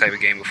played that type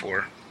of game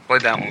before,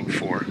 played that one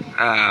before,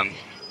 and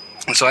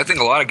so I think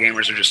a lot of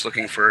gamers are just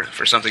looking for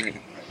something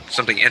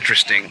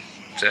interesting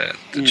to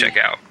check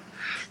out,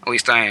 at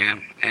least I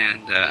am,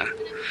 and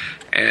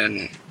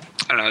I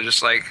don't know,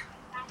 just like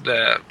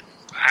the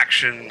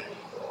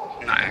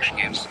not action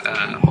games,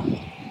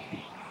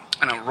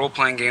 I know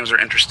role-playing games are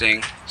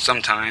interesting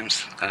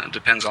sometimes.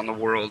 Depends on the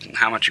world and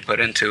how much you put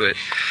into it.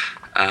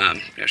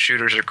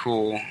 Shooters are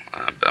cool.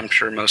 I'm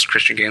sure most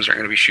Christian games aren't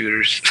going to be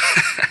shooters.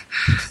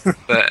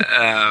 But,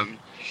 I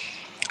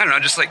don't know,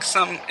 just like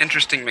some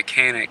interesting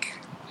mechanic.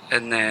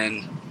 And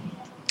then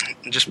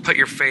just put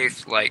your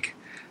faith, like,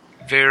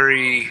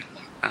 very,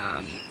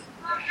 I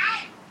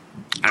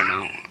don't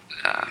know.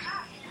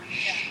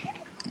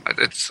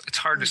 It's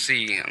hard to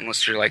see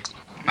unless you're, like,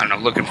 I don't know,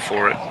 looking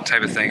for it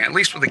type of thing, at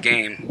least with a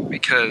game,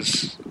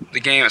 because the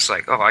game, it's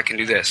like, oh, I can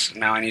do this.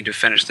 Now I need to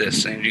finish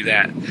this and do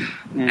that.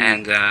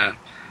 And, I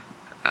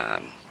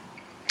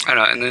don't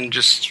know, and then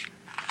just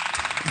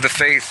the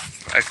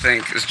faith, I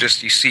think, is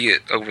just, you see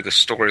it over the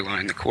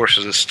storyline, the course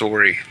of the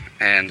story,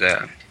 and,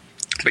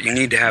 but you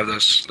need to have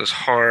those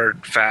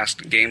hard, fast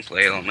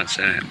gameplay elements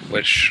in it,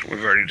 which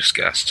we've already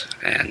discussed.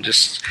 And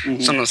just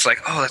something that's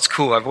like, oh, that's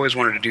cool, I've always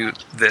wanted to do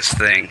this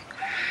thing.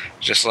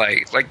 just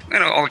like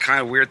all the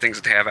kind of weird things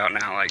that they have out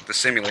now, like the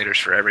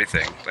simulators for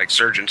everything, like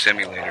Surgeon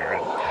Simulator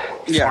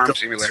and Farm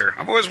Simulator.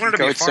 I've always wanted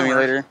to be a farmer.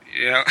 Simulator.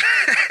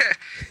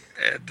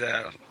 And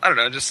I don't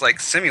know, just like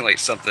simulate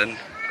something.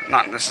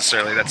 Not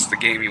necessarily that's the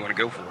game you want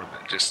to go for,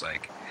 but just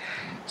like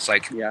it's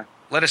like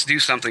let us do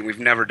something we've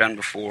never done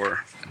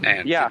before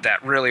and get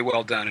that really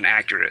well done and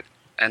accurate,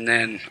 and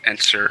then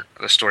insert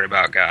the story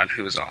about God,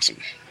 who is awesome.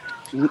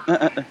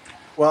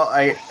 Well,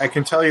 I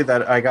can tell you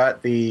that I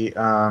got the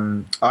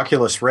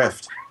Oculus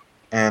Rift,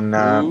 and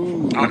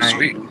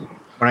sweet.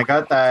 When I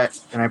got that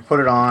and I put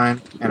it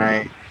on, and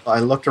I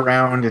looked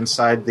around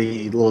inside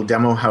the little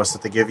demo house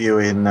that they give you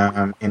in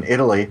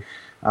Italy.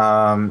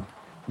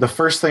 The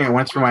first thing that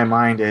went through my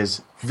mind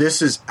is,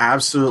 this is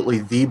absolutely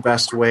the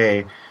best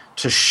way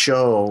to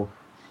show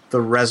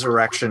the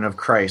resurrection of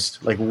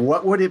Christ. Like,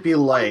 what would it be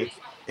like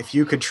if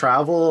you could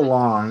travel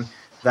along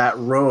that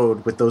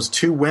road with those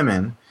two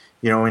women,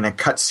 in a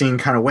cutscene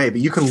kind of way,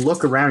 but you can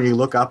look around, you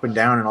look up and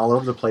down and all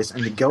over the place,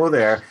 and to go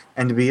there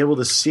and to be able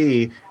to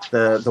see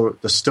the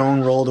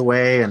stone rolled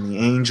away and the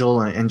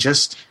angel, and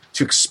just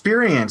to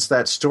experience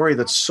that story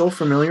that's so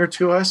familiar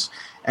to us.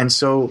 And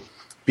so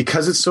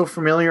because it's so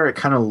familiar, it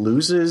kind of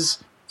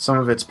loses some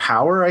of its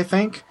power, I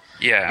think.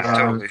 Yeah,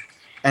 totally.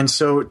 And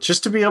so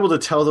just to be able to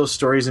tell those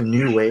stories in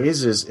new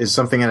ways is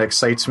something that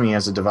excites me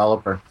as a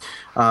developer.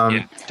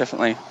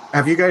 Definitely.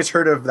 Have you guys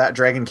heard of That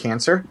Dragon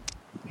Cancer?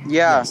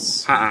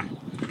 Yes.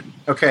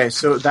 Okay,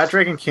 so That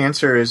Dragon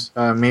Cancer is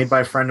made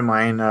by a friend of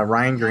mine,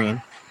 Ryan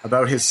Green,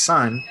 about his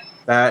son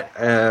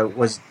that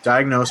was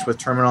diagnosed with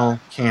terminal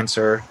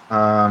cancer.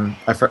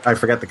 I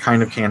forget the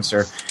kind of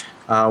cancer.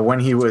 When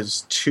he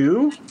was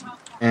 2,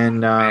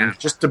 and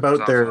just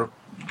about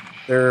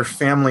their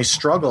family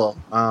struggle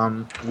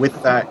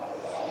with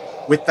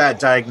that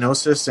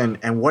diagnosis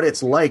and what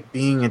it's like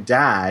being a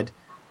dad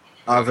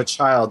of a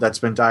child that's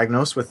been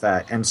diagnosed with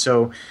that. And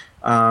so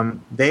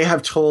they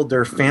have told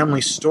their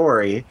family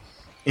story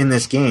in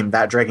this game,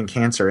 That Dragon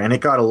Cancer, and it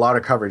got a lot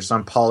of coverage. It's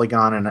on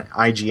Polygon and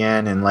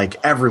IGN and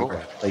like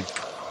everywhere, like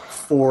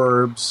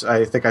Forbes.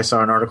 I think I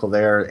saw an article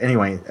there.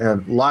 Anyway,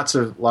 lots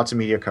of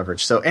media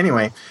coverage. So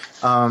anyway,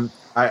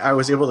 I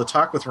was able to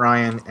talk with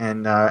Ryan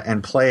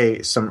and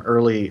play some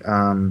early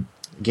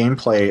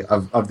gameplay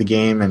of the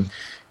game and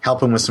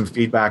help him with some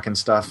feedback and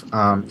stuff.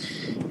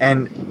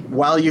 And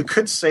while you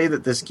could say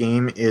that this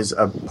game is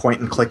a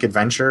point-and-click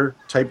adventure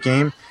type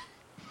game,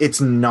 it's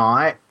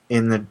not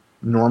in the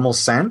normal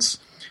sense.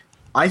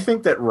 I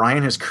think that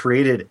Ryan has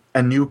created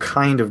a new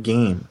kind of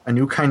game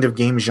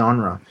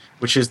genre,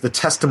 which is the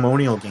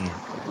testimonial game.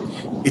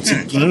 It's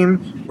a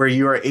game where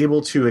you are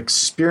able to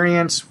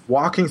experience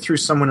walking through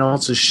someone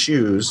else's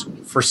shoes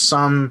for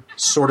some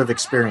sort of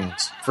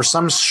experience, for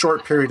some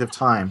short period of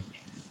time.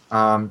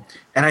 And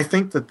I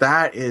think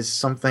that is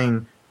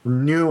something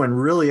new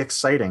and really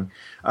exciting.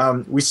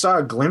 We saw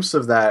a glimpse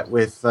of that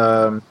with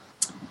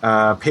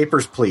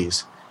Papers,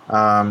 Please.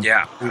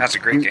 That's a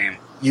great game.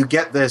 You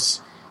get this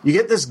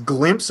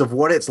glimpse of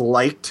what it's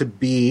like to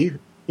be,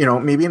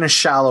 maybe in a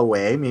shallow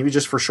way, maybe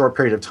just for a short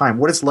period of time,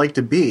 what it's like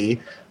to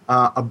be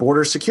a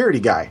border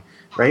security guy,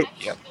 right?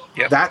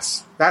 Yep.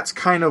 That's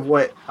kind of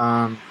what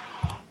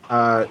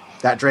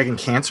That Dragon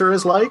Cancer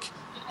is like.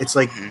 It's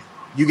like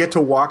you get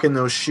to walk in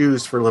those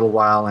shoes for a little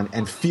while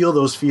and feel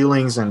those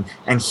feelings and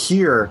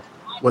hear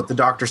what the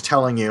doctor's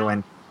telling you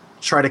and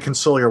try to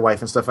console your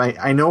wife and stuff.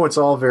 I know it's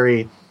all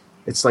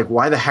it's like,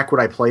 why the heck would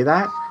I play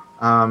that?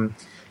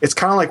 It's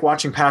kind of like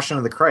watching Passion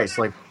of the Christ.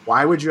 Like,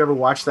 why would you ever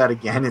watch that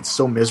again? It's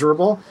so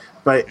miserable,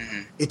 but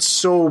it's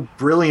so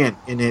brilliant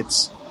in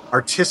its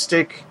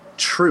artistic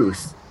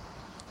truth.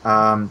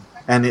 And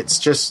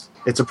it's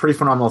a pretty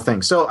phenomenal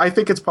thing. So I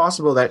think it's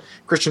possible that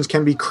Christians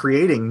can be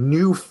creating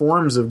new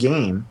forms of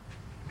game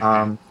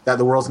that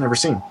the world's never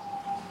seen.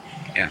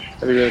 Yeah.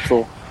 That'd be really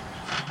cool.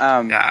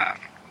 I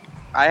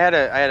had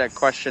a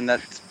question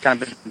that's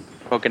kind of been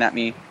poking at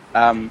me.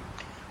 And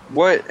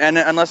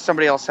unless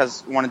somebody else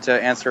has wanted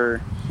to answer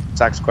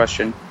Zach's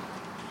question.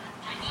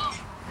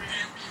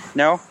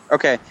 No?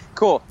 Okay,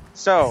 cool.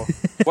 So,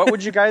 what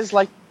would you guys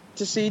like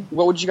to see?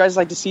 What would you guys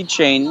like to see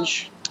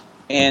change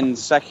in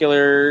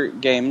secular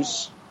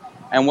games?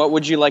 And what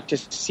would you like to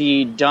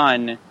see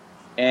done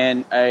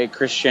in a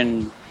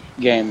Christian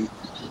game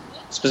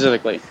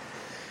specifically?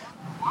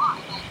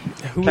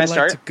 Who would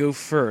like to go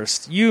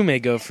first? You may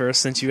go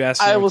first since you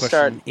asked your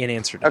question and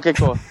answered it. Okay,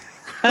 cool.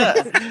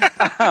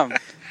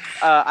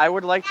 I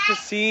would like to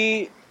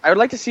see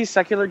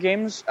secular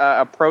games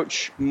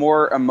approach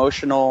more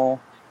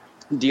emotional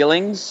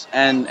dealings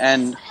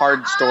and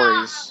hard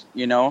stories.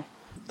 The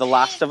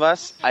Last of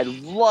Us. I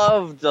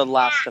love The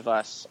Last of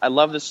Us. I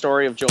love the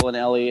story of Joel and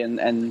Ellie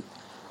and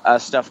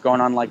stuff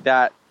going on like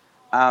that.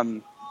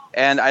 And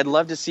I'd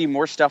love to see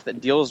more stuff that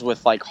deals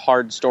with like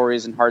hard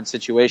stories and hard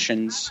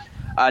situations.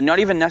 Not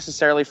even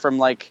necessarily from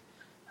like,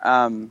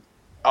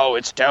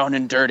 it's down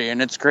and dirty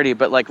and it's gritty,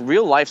 but like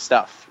real life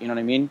stuff. You know what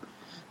I mean?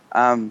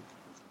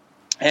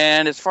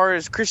 And as far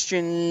as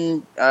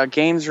Christian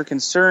games are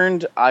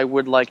concerned, I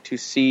would like to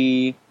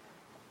see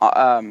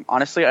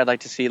Honestly, I'd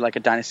like to see like a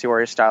Dynasty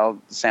Warriors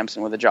style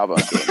Samson with a jawbone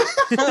game.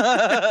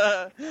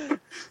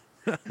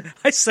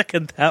 I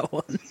second that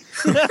one.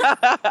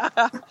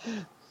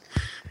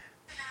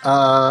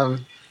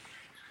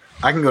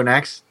 I can go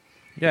next.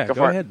 Yeah, Go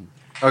go for it. ahead.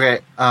 Okay.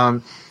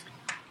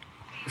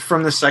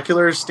 From the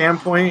secular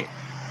standpoint,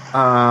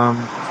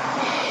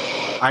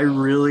 I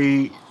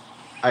really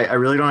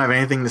don't have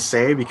anything to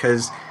say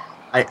because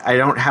I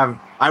don't have.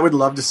 I would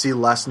love to see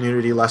less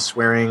nudity, less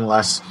swearing,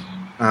 less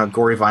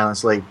gory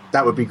violence. Like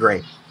that would be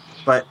great.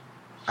 But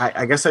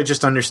I guess I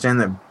just understand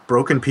that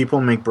broken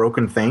people make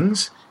broken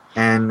things,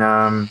 and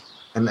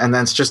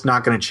that's just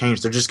not going to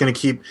change. They're just going to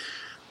keep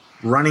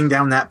running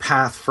down that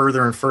path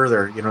further and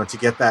further, to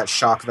get that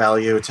shock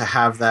value, to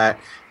have that,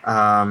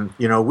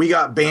 we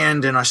got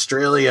banned in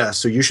Australia,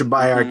 so you should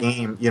buy our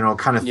game,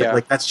 kind of thing. Yeah.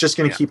 Like that's just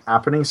going to keep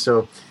happening.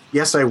 So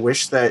yes, I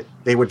wish that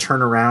they would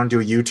turn around,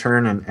 do a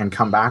U-turn and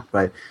come back.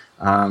 But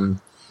I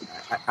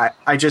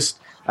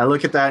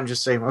look at that and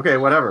just say, okay,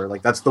 whatever.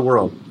 Like that's the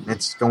world.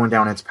 It's going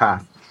down its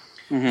path.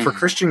 Mm-hmm. For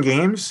Christian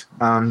games,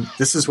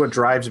 this is what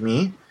drives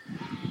me.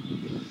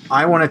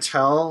 I want to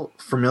tell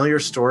familiar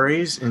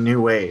stories in new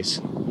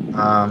ways.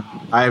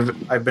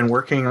 I've been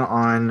working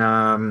on.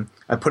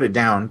 I put it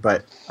down,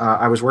 but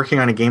I was working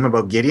on a game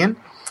about Gideon,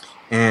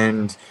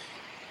 and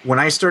when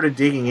I started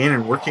digging in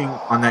and working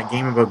on that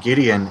game about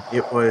Gideon,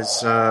 it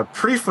was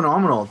pretty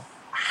phenomenal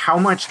how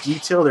much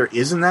detail there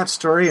is in that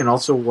story, and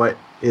also what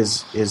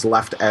is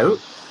left out.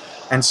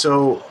 And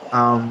so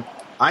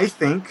I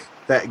think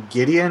that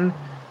Gideon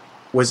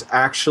was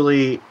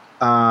actually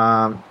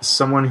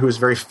someone who was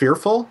very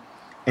fearful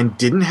and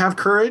didn't have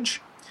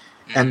courage,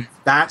 and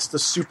that's the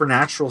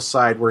supernatural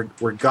side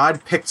where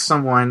God picked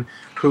someone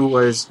who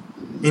was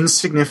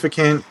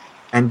insignificant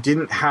and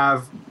didn't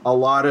have a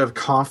lot of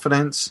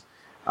confidence,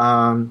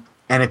 and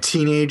a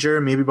teenager,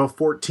 maybe about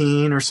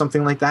 14 or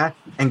something like that,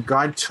 and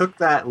God took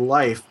that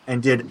life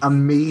and did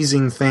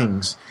amazing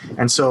things.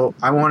 And so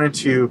I wanted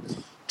to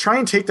try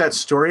and take that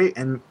story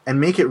and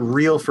make it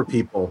real for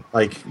people,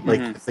 like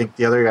I think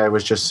the other guy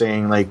was just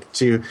saying, like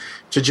to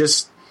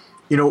just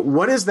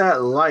what is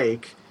that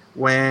like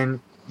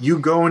when you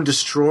go and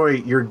destroy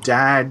your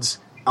dad's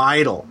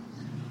idol,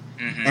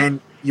 and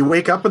you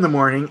wake up in the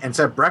morning and it's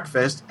at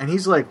breakfast, and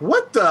he's like,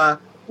 "What the?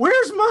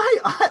 Where's my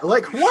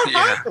like? What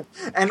happened?"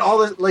 And all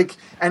this, like,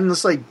 and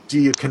it's like, do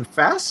you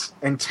confess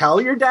and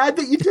tell your dad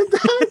that you did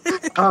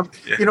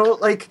that?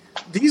 Like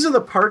these are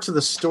the parts of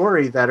the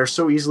story that are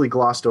so easily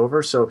glossed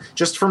over. So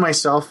just for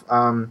myself,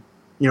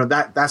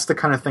 that's the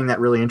kind of thing that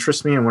really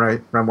interests me and what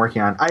I'm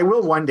working on. I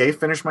will one day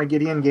finish my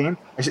Gideon game.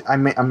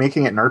 I'm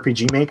making it an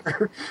RPG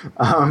maker.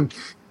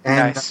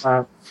 Nice. It's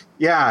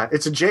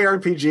a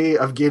JRPG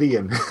of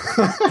Gideon.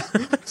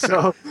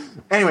 So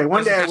anyway,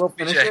 one day I will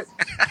finish it.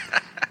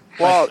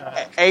 Well,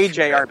 a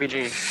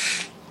JRPG.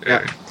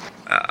 Yeah.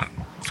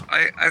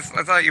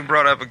 I thought you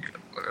brought up an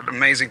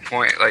amazing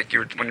point, like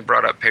when you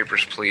brought up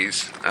Papers,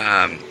 Please.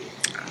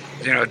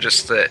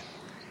 Just that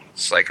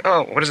it's like,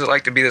 oh, what is it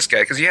like to be this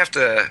guy? Because you have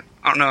to.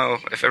 I don't know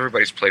if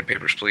everybody's played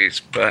Papers, Please,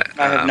 but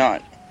I have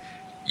not.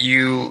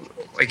 You,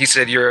 like you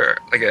said, you're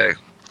like a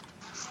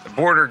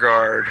border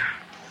guard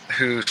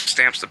who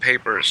stamps the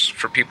papers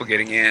for people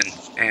getting in,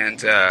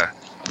 and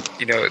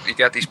you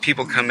got these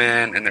people come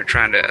in and they're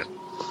trying to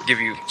give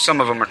you.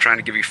 Some of them are trying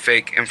to give you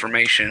fake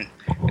information,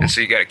 and so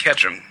you got to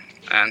catch them.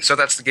 And so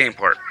that's the game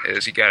part.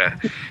 Is you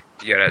gotta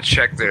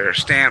check their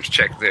stamps,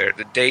 check the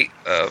date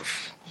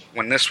of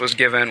when this was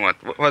given, what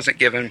wasn't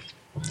given.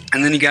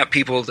 And then you got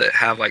people that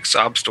have like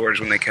sob stories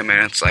when they come in.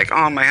 It's like,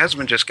 oh, my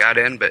husband just got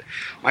in, but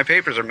my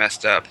papers are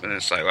messed up. And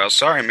it's like, well,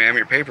 sorry, ma'am,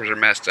 your papers are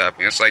messed up.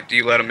 And it's like, do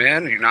you let them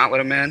in? Do you not let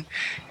them in?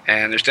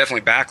 And there's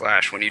definitely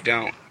backlash when you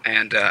don't.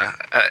 And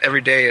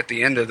every day at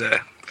the end of the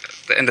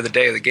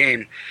day of the game,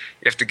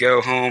 you have to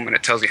go home and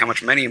it tells you how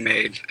much money you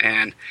made.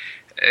 And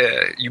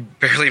you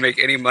barely make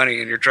any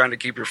money, and you're trying to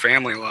keep your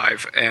family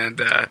alive.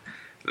 And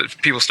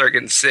people start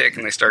getting sick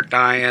and they start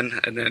dying,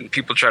 and then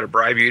people try to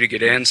bribe you to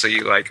get in. So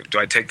you like, do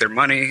I take their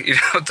money?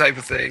 Type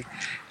of thing.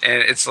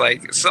 And it's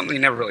like it's something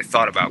you never really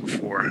thought about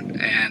before.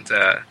 And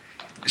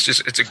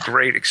it's a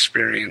great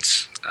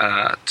experience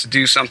to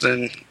do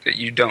something that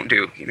you don't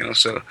do.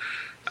 So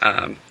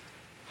I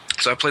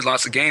played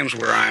lots of games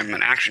where I'm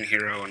an action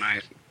hero and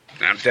I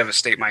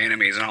devastate my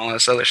enemies and all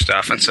this other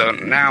stuff. And so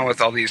now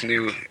with all these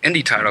new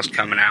indie titles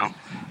coming out,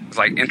 with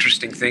like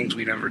interesting things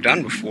we've never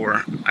done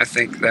before, I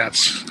think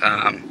that's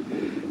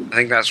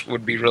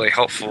would be really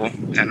helpful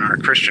in our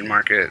Christian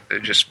market.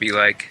 It'd just be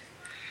like,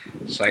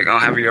 it's like, oh,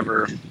 have you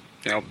ever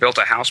built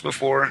a house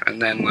before,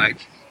 and then like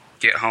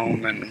get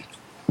home and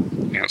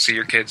see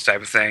your kids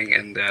type of thing.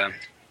 And I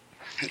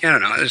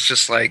don't know, it's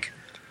just like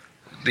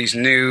these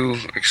new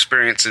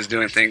experiences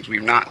doing things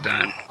we've not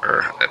done,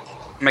 or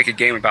make a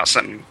game about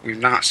something we've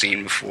not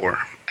seen before,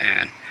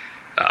 and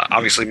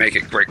obviously make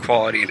it great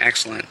quality and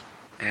excellent.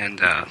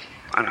 And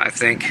I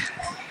think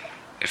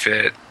if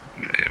it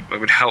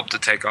would help to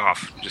take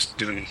off, just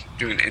doing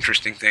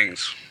interesting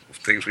things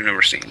we've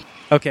never seen.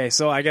 Okay,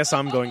 so I guess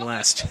I'm going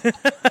last.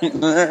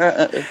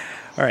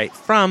 All right,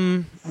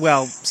 from,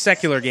 well,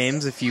 secular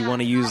games, if you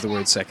want to use the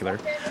word secular,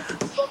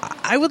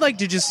 I would like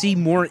to just see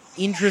more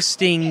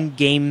interesting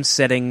game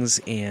settings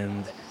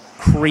and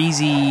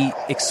crazy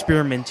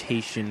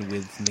experimentation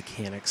with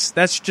mechanics.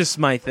 That's just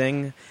my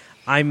thing.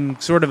 I'm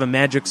sort of a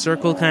Magic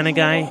Circle kind of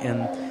guy,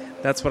 and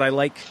that's what I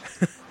like.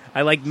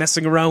 I like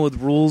messing around with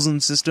rules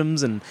and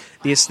systems, and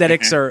the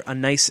aesthetics are a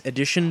nice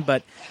addition,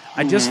 but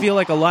I just feel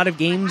like a lot of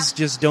games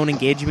just don't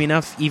engage me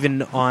enough,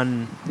 even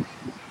on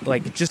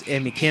like just a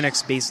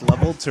mechanics-based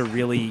level, to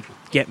really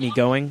get me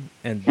going.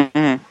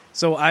 And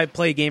so I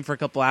play a game for a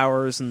couple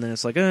hours, and then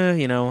it's like,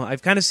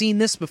 I've kind of seen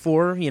this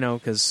before,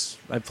 because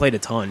I've played a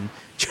ton.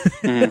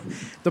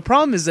 The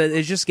problem is that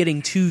it's just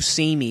getting too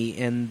samey,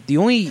 and the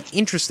only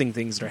interesting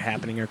things that are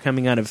happening are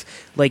coming out of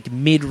like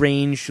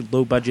mid-range,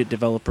 low-budget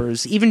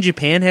developers. Even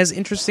Japan has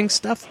interesting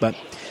stuff, but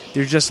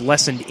there's just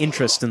lessened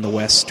interest in the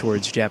West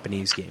towards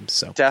Japanese games.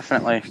 So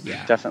Definitely.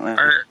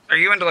 Are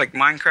you into like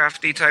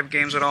Minecraft-y type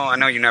games at all? I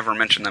know you never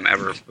mentioned them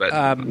ever, but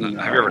have you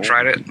ever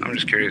tried it? I'm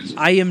just curious.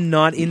 I am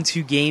not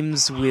into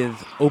games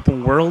with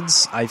open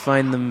worlds. I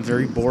find them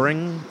very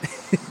boring.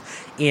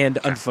 And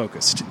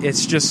unfocused.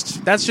 That's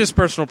just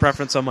personal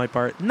preference on my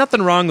part.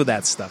 Nothing wrong with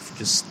that stuff.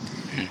 Just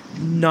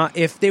not.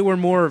 If they were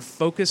more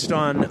focused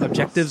on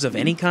objectives of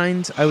any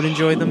kind, I would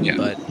enjoy them. Yeah.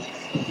 But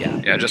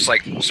yeah, just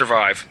like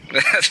survive.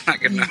 That's not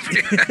good enough for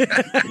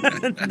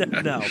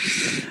you. No.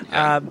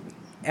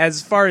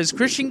 As far as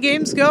Christian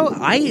games go,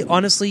 I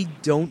honestly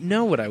don't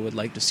know what I would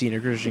like to see in a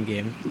Christian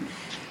game.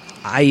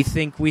 I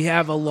think we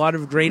have a lot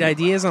of great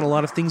ideas on a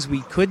lot of things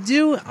we could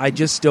do. I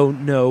just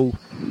don't know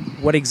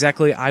what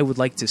exactly I would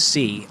like to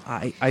see.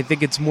 I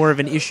think it's more of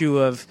an issue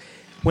of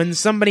when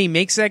somebody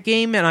makes that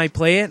game and I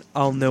play it,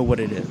 I'll know what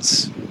it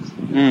is.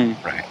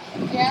 Right.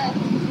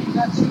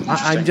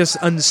 I'm just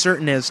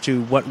uncertain as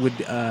to what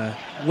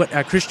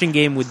a Christian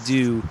game would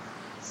do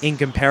in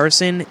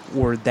comparison,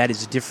 or that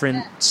is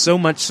different, so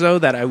much so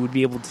that I would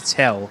be able to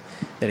tell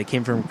that it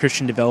came from a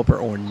Christian developer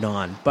or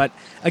non. But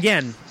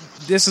again,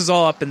 this is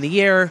all up in the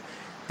air.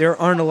 There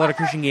aren't a lot of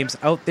Christian games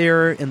out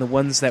there, and the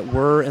ones that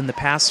were in the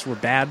past were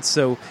bad.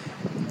 So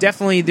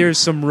definitely there's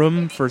some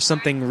room for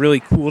something really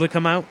cool to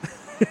come out.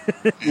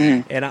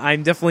 And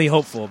I'm definitely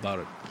hopeful about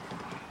it.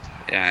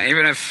 Yeah,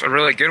 even if a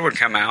really good would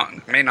come out,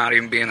 it may not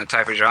even be in the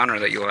type of genre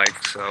that you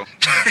like. So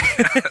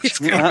that's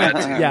good.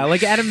 Yeah,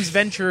 like Adam's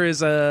Venture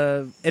is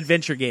a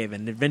adventure game,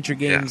 and adventure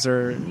games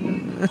are...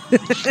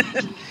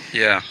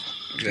 Yeah,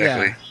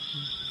 exactly. Yeah.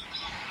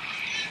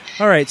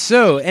 All right,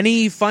 so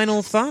any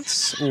final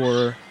thoughts,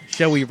 or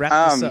shall we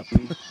wrap this up?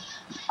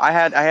 I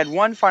had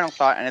one final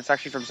thought, and it's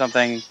actually from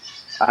something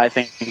I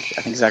think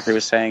Zachary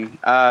was saying.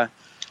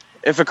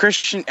 If a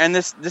Christian, and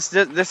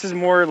this is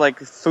more like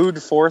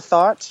food for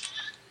thought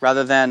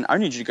rather than I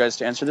need you guys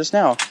to answer this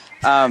now.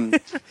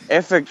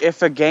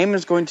 If a game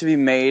is going to be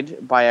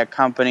made by a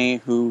company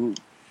who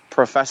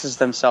professes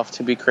themselves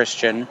to be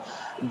Christian,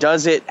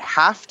 does it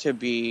have to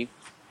be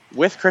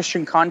with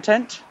Christian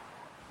content?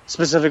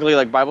 Specifically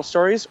like Bible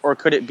stories, or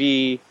could it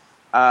be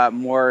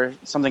more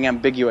something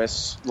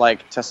ambiguous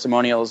like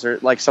testimonials, or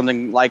like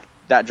something like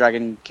That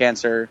Dragon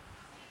Cancer,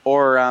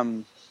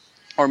 or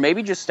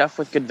maybe just stuff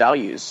with good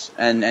values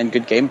and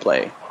good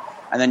gameplay,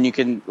 and then you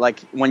can, like,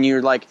 when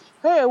you're like,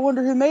 hey, I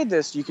wonder who made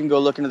this, you can go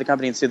look into the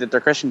company and see that they're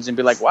Christians and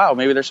be like, wow,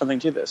 maybe there's something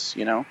to this,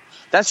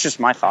 That's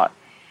just my thought.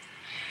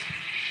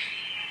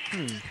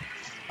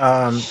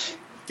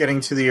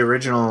 Getting to the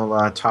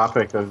original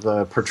topic of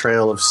the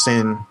portrayal of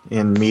sin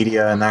in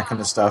media and that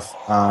kind of stuff,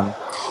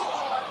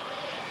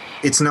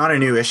 it's not a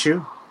new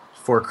issue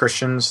for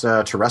Christians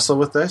to wrestle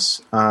with this.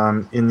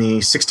 In the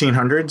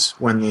 1600s,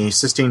 when the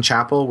Sistine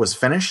Chapel was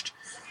finished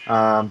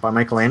by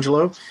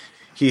Michelangelo,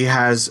 he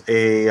has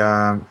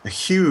a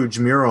huge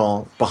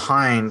mural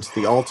behind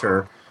the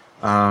altar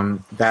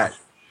that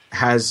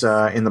has,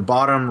 in the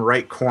bottom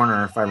right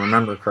corner, if I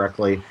remember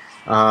correctly,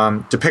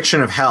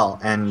 depiction of hell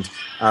and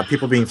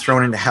people being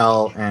thrown into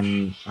hell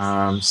and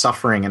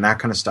suffering and that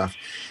kind of stuff.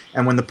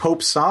 And when the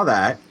Pope saw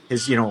that,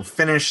 his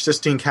finished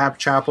Sistine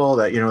Chapel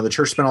that the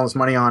church spent all this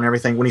money on and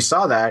everything, when he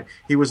saw that,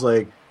 he was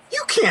like,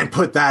 you can't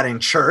put that in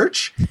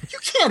church. You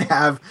can't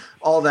have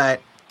all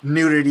that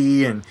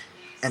nudity and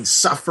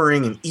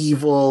suffering and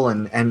evil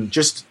and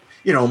just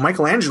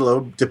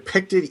Michelangelo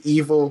depicted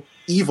evil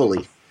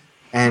evilly.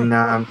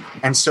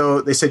 And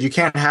so they said you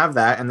can't have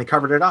that, and they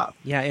covered it up.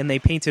 Yeah, and they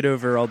painted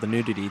over all the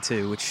nudity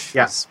too, which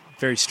is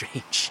very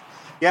strange.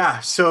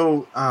 Yeah,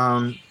 so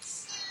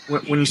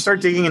when you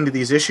start digging into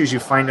these issues, you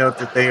find out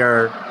that they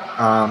are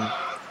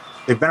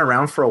they've been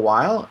around for a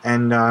while,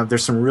 and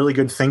there's some really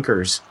good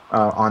thinkers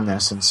on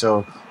this. And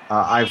so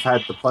I've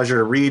had the pleasure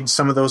to read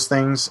some of those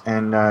things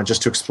and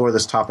just to explore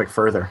this topic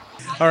further.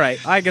 All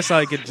right, I guess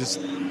I could just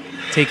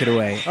take it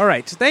away. All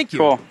right, thank you.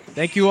 Cool.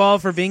 Thank you all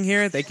for being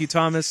here. Thank you,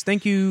 Thomas.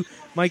 Thank you,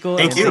 Michael.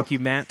 Thank you. Thank you,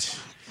 Matt.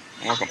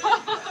 Welcome. For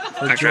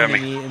Thanks for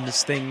having joining me in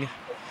this thing.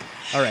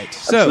 All right,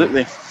 so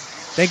Absolutely.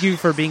 thank you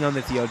for being on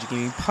the Theology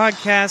Gaming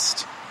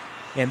Podcast.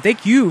 And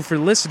thank you for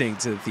listening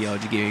to the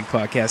Theology Gaming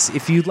Podcast.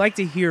 If you'd like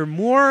to hear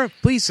more,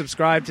 please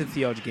subscribe to the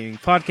Theology Gaming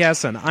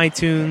Podcast on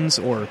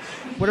iTunes or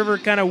whatever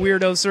kind of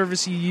weirdo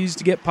service you use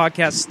to get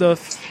podcast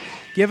stuff.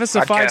 Give us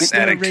a Podcast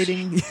 5-star addict.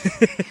 rating.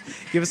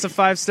 Give us a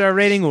 5-star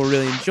rating. We'll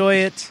really enjoy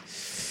it.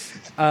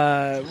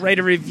 Write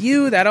a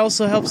review. That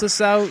also helps us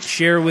out.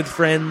 Share with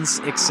friends,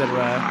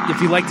 etc.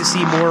 If you'd like to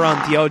see more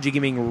on Theology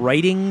Gaming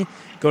writing,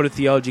 go to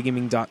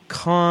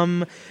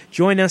theologygaming.com.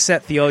 Join us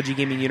at Theology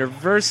Gaming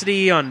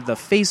University on the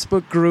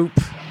Facebook group.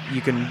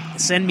 You can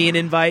send me an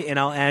invite and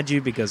I'll add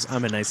you because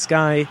I'm a nice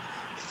guy.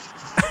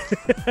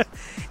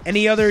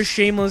 Any other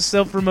shameless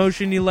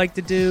self-promotion you like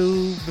to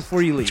do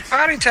before you leave?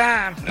 Party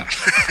time. No.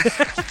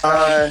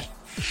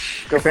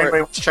 Go If for anybody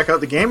it. wants to check out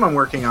the game I'm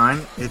working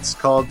on, it's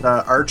called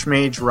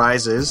Archmage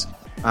Rises.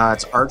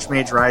 It's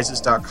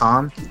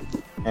archmagerises.com.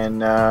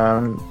 And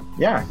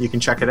yeah, you can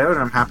check it out.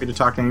 I'm happy to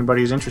talk to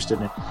anybody who's interested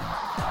in it.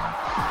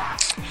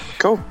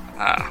 Cool.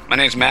 My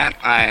name's Matt.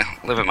 I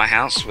live at my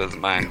house with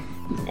my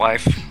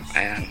wife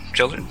and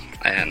children,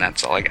 and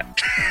that's all I got.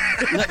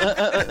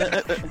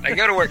 I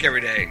go to work every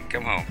day,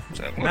 come home.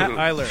 So Matt woohoo.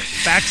 Eiler,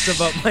 facts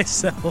about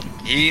myself.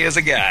 He is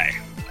a guy,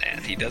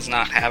 and he does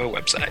not have a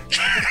website.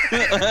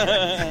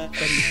 But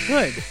he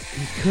could.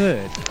 He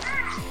could.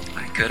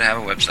 I could have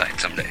a website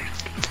someday.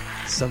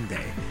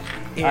 Someday.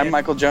 I'm And-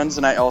 Michael Jones,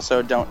 and I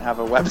also don't have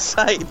a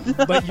website.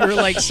 But you're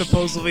like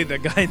supposedly the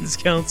guidance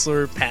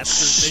counselor,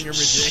 pastor,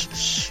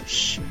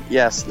 thingamajig.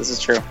 Yes, this is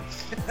true.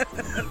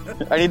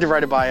 I need to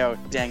write a bio.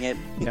 Dang it.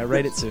 Yeah,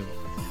 write it soon.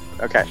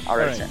 Okay, I'll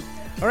write it All right. soon.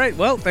 All right,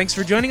 well, thanks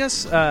for joining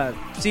us.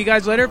 See you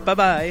guys later.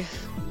 Bye-bye.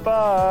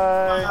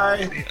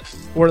 Bye.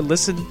 Or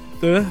listen.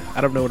 I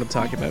don't know what I'm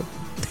talking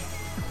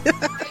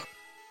about.